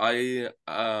 but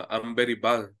I'm very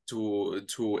bad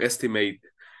to estimate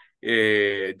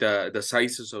the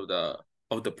sizes of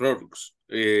the products,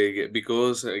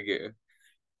 because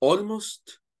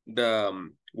almost the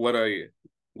what I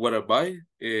buy,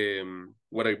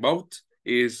 what I bought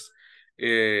is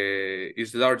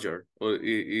larger, or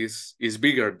is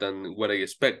bigger than what I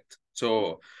expect.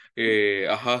 So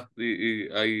I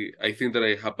think that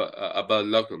I have a bad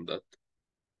luck on that.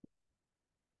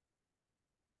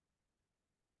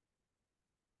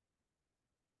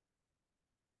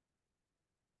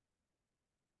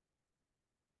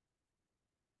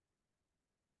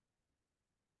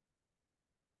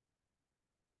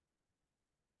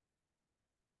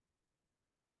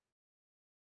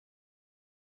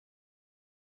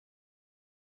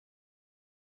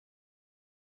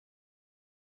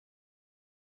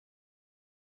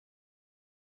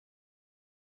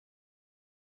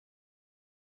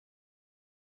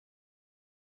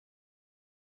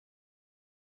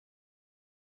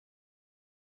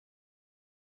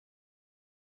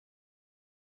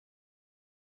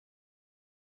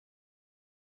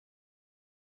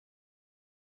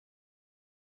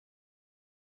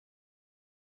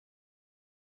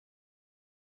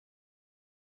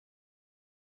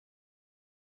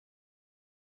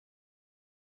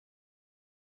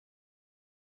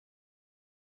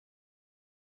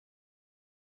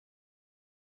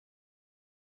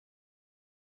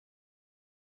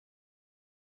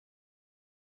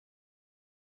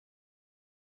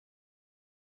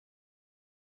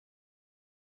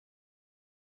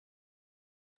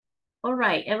 All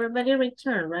right, everybody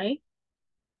return, right?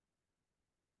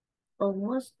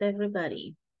 Almost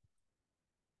everybody.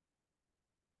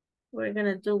 We're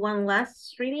gonna do one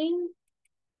last reading.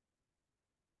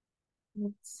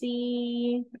 Let's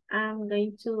see. I'm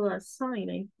going to assign,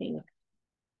 I think.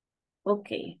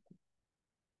 Okay.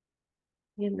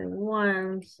 Give me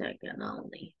 1 second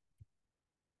only.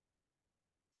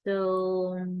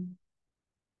 So,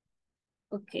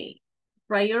 okay.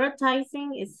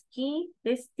 Prioritizing is key.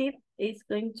 This tip is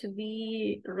going to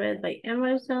be read by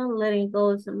Emerson. Letting go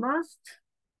is a must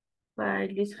by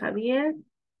Luis Javier.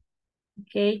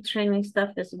 Okay, training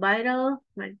staff is vital.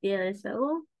 Martia de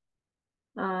Saúl.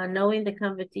 Knowing the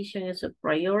competition is a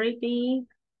priority.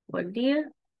 What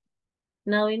dear?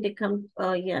 Knowing the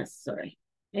yes, sorry.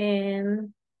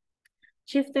 And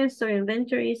shifting store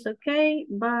inventory is okay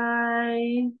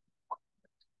by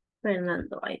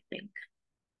Fernando, I think.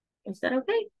 Is that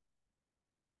okay?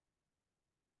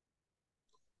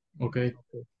 Okay.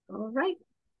 All right.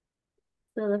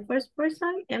 So the first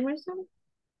person, Emerson.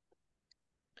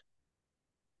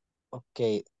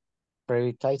 Okay,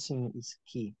 prioritizing is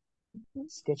key.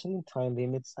 Scheduling time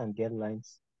limits and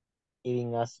deadlines,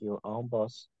 even as your own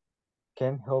boss,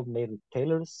 can help make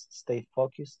retailers stay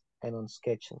focused and on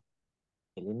schedule,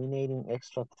 eliminating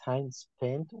extra time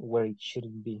spent where it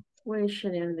shouldn't be. Where it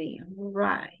shouldn't be.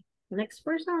 Right. Next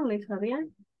person, Luis Javier.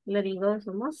 Letting go is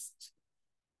a must.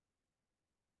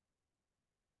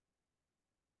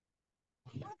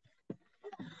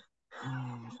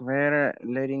 Where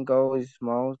letting go is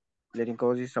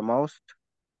a most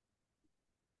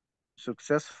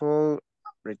successful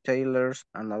retailers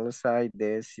analyze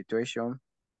the situation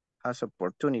as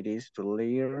opportunities to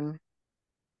learn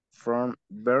from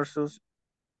versus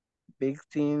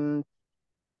victim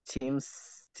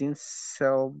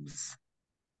themselves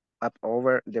at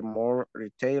over. The more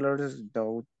retailers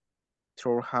do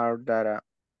through hard data,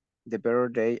 the better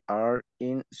they are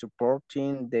in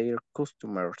supporting their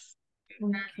customers.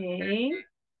 Okay.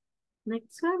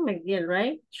 Next one, Miguel,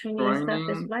 right? Training staff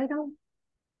is vital.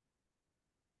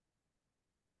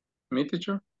 Me,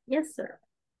 teacher? Yes, sir.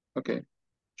 Okay.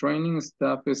 Training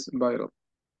staff is vital.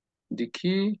 The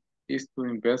key is to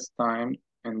invest time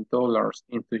and dollars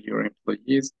into your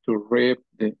employees to reap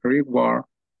the reward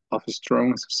of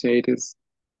strong societies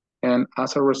and,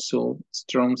 as a result,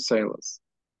 strong sales.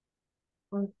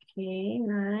 Okay,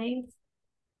 nice.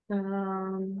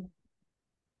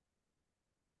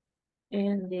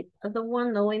 And the other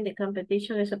one, knowing the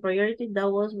competition is a priority,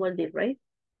 that was what did, right?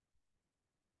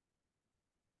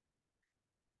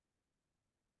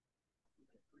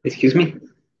 Excuse me?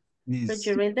 Could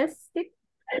you read this, Steve?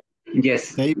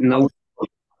 Yes, no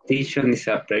competition is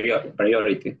a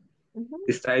priority.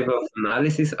 This type of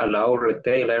analysis allows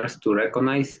retailers to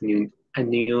recognize new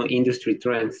industry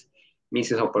trends,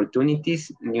 misses opportunities,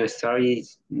 new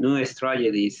strategies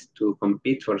to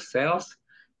compete for sales,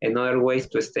 and other ways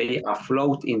to stay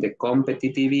afloat in the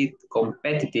competitive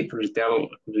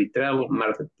retail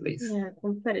marketplace. Yeah,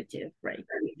 competitive, right?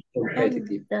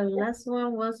 Competitive. And the last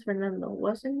one was Fernando,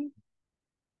 wasn't it?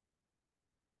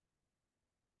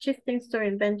 Shifting store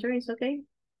inventory is okay?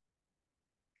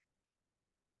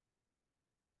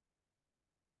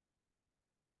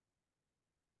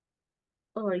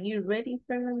 Oh, are you ready,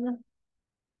 Fernanda?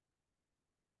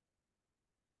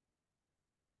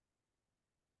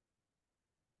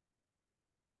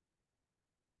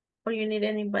 Or you need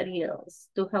anybody else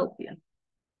to help you?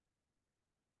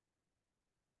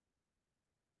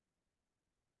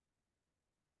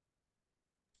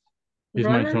 It's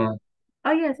my Ronan? turn.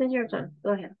 Oh, yes, it's your turn.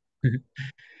 Go ahead.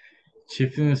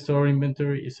 Shifting store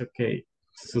inventory is okay.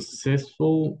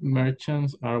 Successful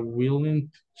merchants are willing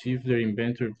to shift their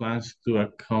inventory plans to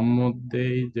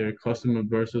accommodate their customer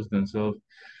versus themselves.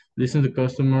 Listen to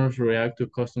customers, react to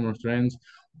customer trends,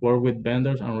 work with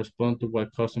vendors, and respond to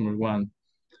what customers want.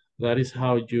 That is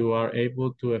how you are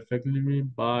able to effectively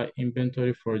buy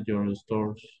inventory for your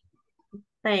stores.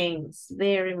 Thanks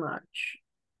very much.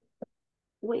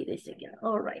 Wait a second.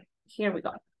 All right, here we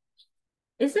go.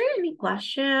 Is there any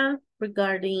question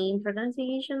regarding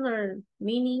pronunciation or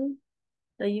meaning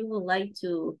that you would like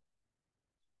to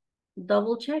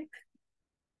double check?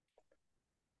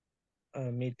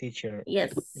 Me, teacher.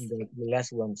 Yes. The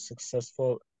last one,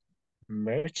 successful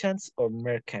merchants or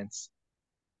merchants?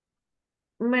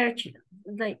 Merchant,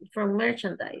 like from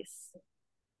merchandise.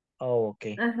 Oh,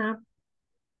 okay. Uh-huh.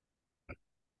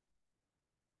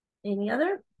 Any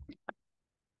other?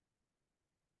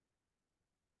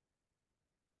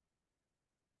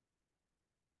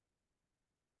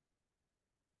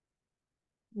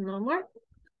 No more?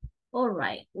 All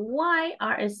right. Why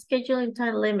are scheduling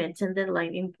time limits and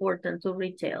deadline important to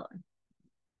retail?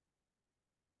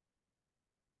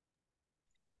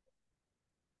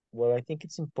 Well, I think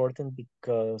it's important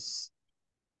because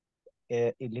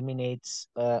it eliminates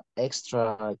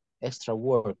extra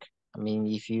work. I mean,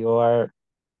 if you are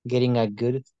getting a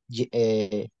good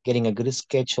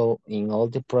schedule in all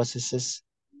the processes,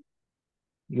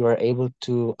 you are able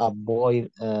to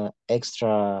avoid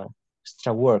extra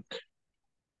work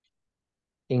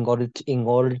in order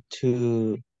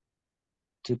to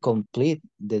complete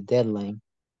the deadline.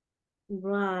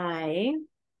 Right.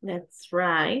 That's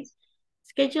right.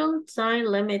 Schedule time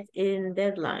limits in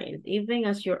deadlines, even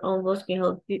as your own boss can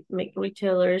help you make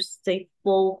retailers stay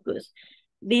focused.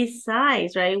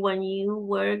 Besides, right, when you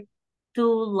work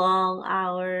too long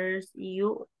hours,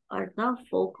 you are not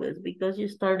focused because you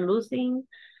start losing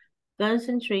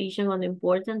concentration on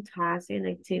important tasks and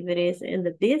activities in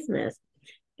the business.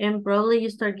 And probably you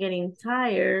start getting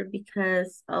tired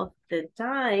because of the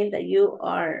time that you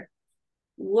are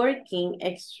working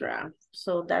extra.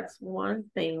 So that's one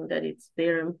thing that it's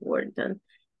very important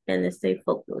and stay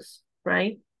focused,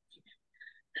 right?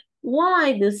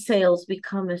 Why do sales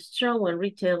become strong when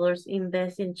retailers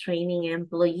invest in training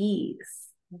employees?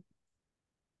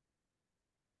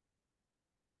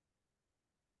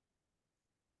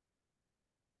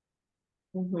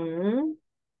 Mm-hmm.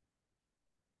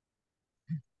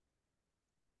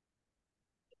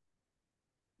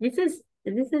 This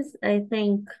is I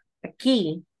think a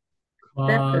key.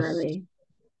 Definitely.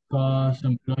 Because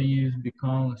employees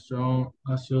become strong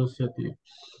associates.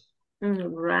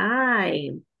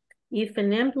 Right. If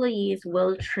an employee is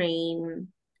well trained,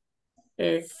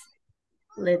 is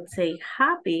let's say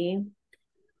happy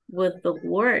with the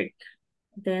work,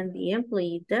 then the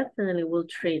employee definitely will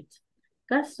treat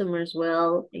customers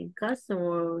well, and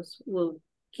customers will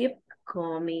keep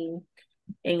coming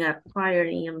and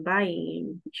acquiring and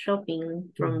buying, shopping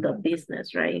from the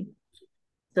business, right?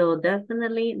 So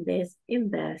definitely this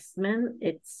investment,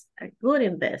 it's a good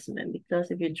investment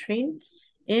because if you train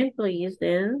employees,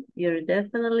 then you're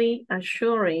definitely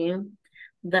assuring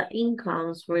the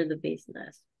incomes for the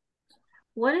business.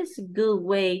 What is a good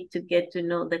way to get to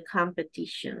know the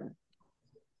competition?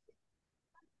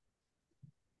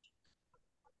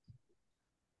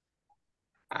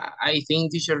 I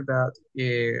think, teacher, that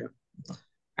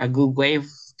a good way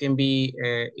can be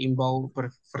involved, for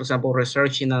example,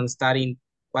 researching and studying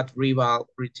what rival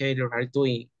retailers are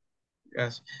doing.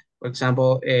 Yes, for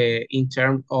example, in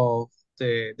terms of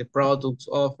the products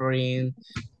offering,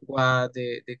 what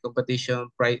the competition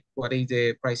price, what is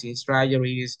the pricing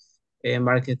strategies,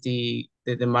 marketing,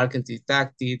 the marketing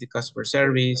tactic, the customer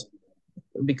service,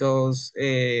 because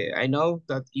I know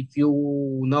that if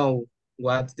you know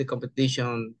what the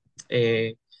competition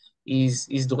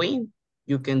is doing,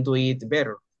 you can do it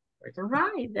better. Right?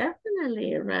 Right,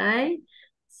 definitely, right?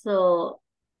 So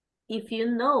if you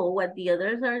know what the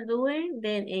others are doing,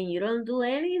 then and you don't do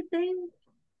anything,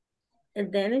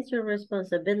 and then it's your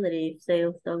responsibility if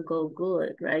sales don't go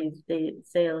good, right? If the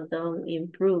sales don't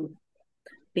improve.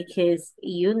 Because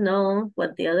you know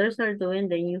what the others are doing,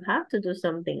 then you have to do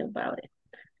something about it.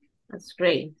 That's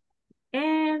great.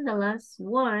 And the last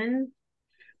one,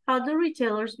 how do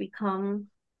retailers become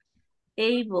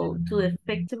able to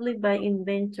effectively buy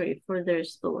inventory for their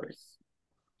stores?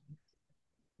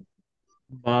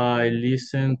 By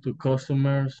listen to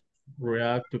customers,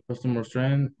 react to customer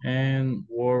trend, and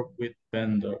work with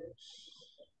vendors.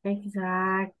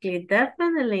 Exactly.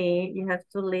 Definitely. You have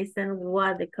to listen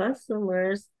what the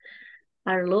customers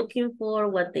are looking for,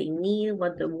 what they need,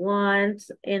 what they want,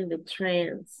 and the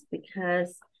trends,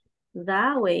 because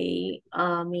that way,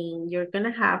 I mean, you're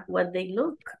gonna have what they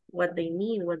look, what they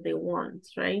need, what they want,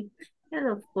 right? And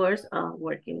of course,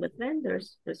 working with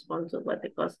vendors, respond to what the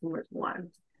customers want.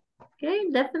 Okay,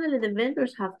 definitely the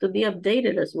vendors have to be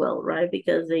updated as well, right?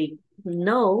 Because they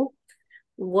know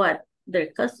what their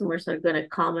customers are gonna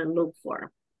come and look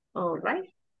for. All right,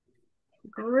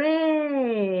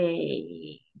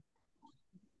 great.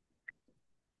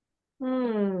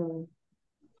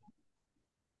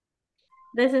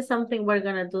 This is something we're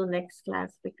gonna do next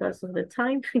class because of the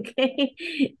time, okay?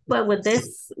 But with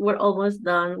this, we're almost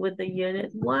done with the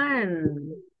unit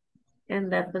 1. And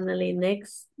definitely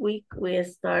next week, we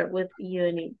start with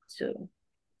unit 2.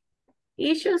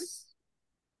 Issues,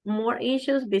 more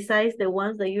issues besides the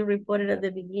ones that you reported at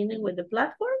the beginning with the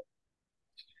platform?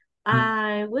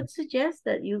 I would suggest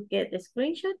that you get the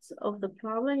screenshots of the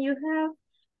problem you have,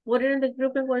 put it in the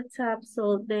group in WhatsApp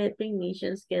so the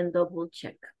technicians can double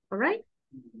check, all right?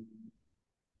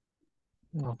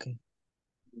 Okay.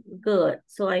 Good.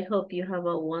 So I hope you have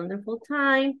a wonderful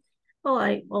time. Oh,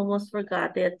 I almost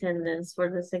forgot the attendance for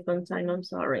the second time. I'm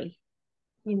sorry.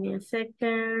 Give me a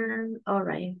second. All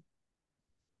right.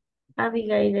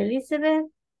 Abigail Elizabeth.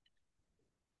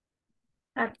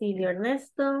 Atilio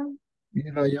Ernesto.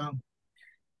 Here I am.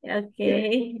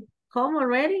 Okay. Home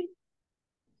already?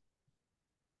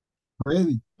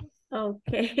 Ready.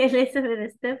 Okay.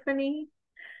 Elizabeth Stephanie.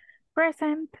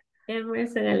 Present.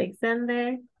 Emerson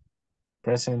Alexander.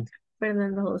 Present.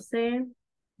 Fernando Jose.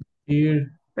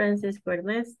 Here. Francisco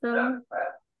Ernesto.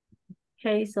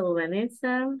 Hazel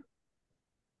Vanessa.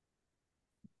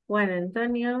 Juan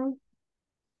Antonio.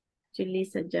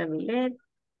 Julissa Jamilet.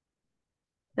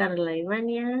 Carla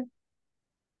Ivania.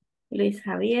 Luis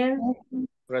Javier.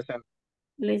 Present.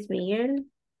 Luis Miguel.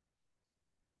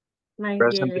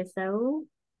 Present. Mayel Esaú.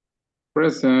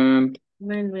 Present.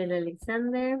 Manuel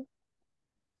Alexander.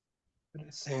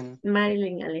 Present.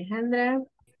 Marilyn Alejandra.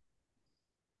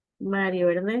 Mario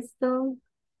Ernesto.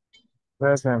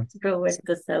 Present.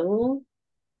 Roberto Saúl.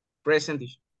 Present.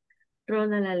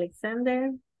 Ronald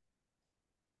Alexander.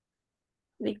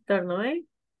 Víctor Noé.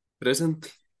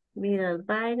 Present. Vidal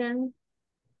Byron.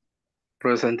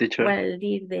 Present, teacher.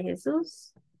 Waldir de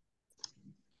Jesús.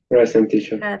 Present,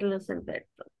 teacher. Carlos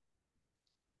Alberto.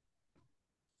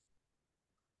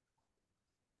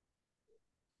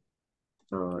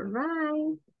 All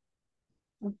right.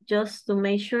 Just to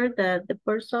make sure that the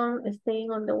person staying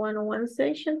on the one-on-one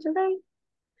session today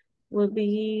will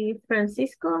be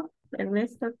Francisco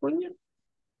Ernesto Acuña.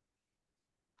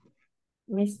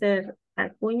 Mr.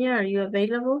 Acuña, are you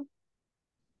available?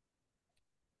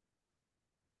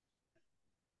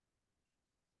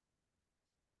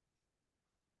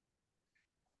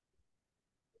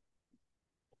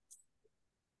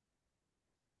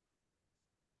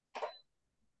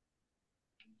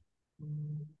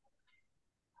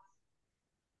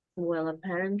 Well,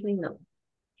 apparently no.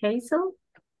 Hazel?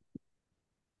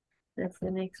 That's the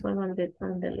next one on the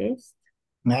list.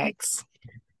 Next.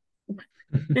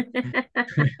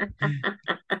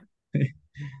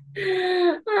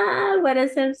 What a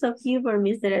sense of humor,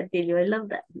 Mr. Atilio. I love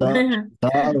that.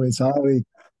 Sorry.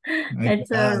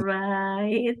 It's all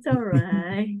right. It's all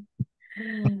right.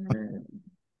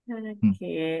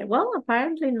 Okay. Well,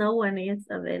 apparently no one is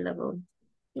available.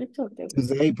 It's okay.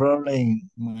 Today probably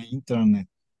my internet.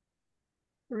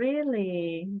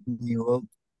 Really?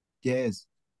 Yes.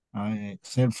 I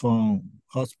cell phone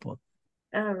hotspot.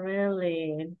 Oh,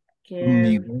 really? Me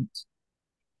Okay.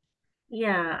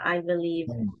 Yeah, I believe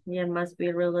it must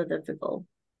be really difficult.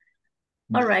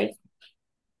 All right.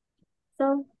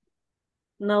 So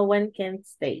no one can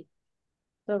stay.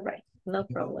 All right, no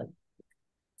problem.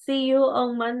 See you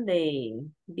on Monday.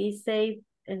 Be safe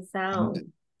and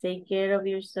sound. Take care of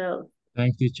yourself.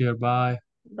 Thanks, teacher. Bye.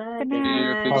 Bye. Good Good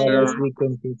night. Teacher. Have a nice night.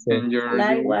 weekend, teacher. Enjoy your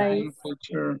Likewise. weekend,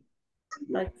 teacher.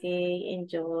 Okay,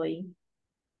 enjoy.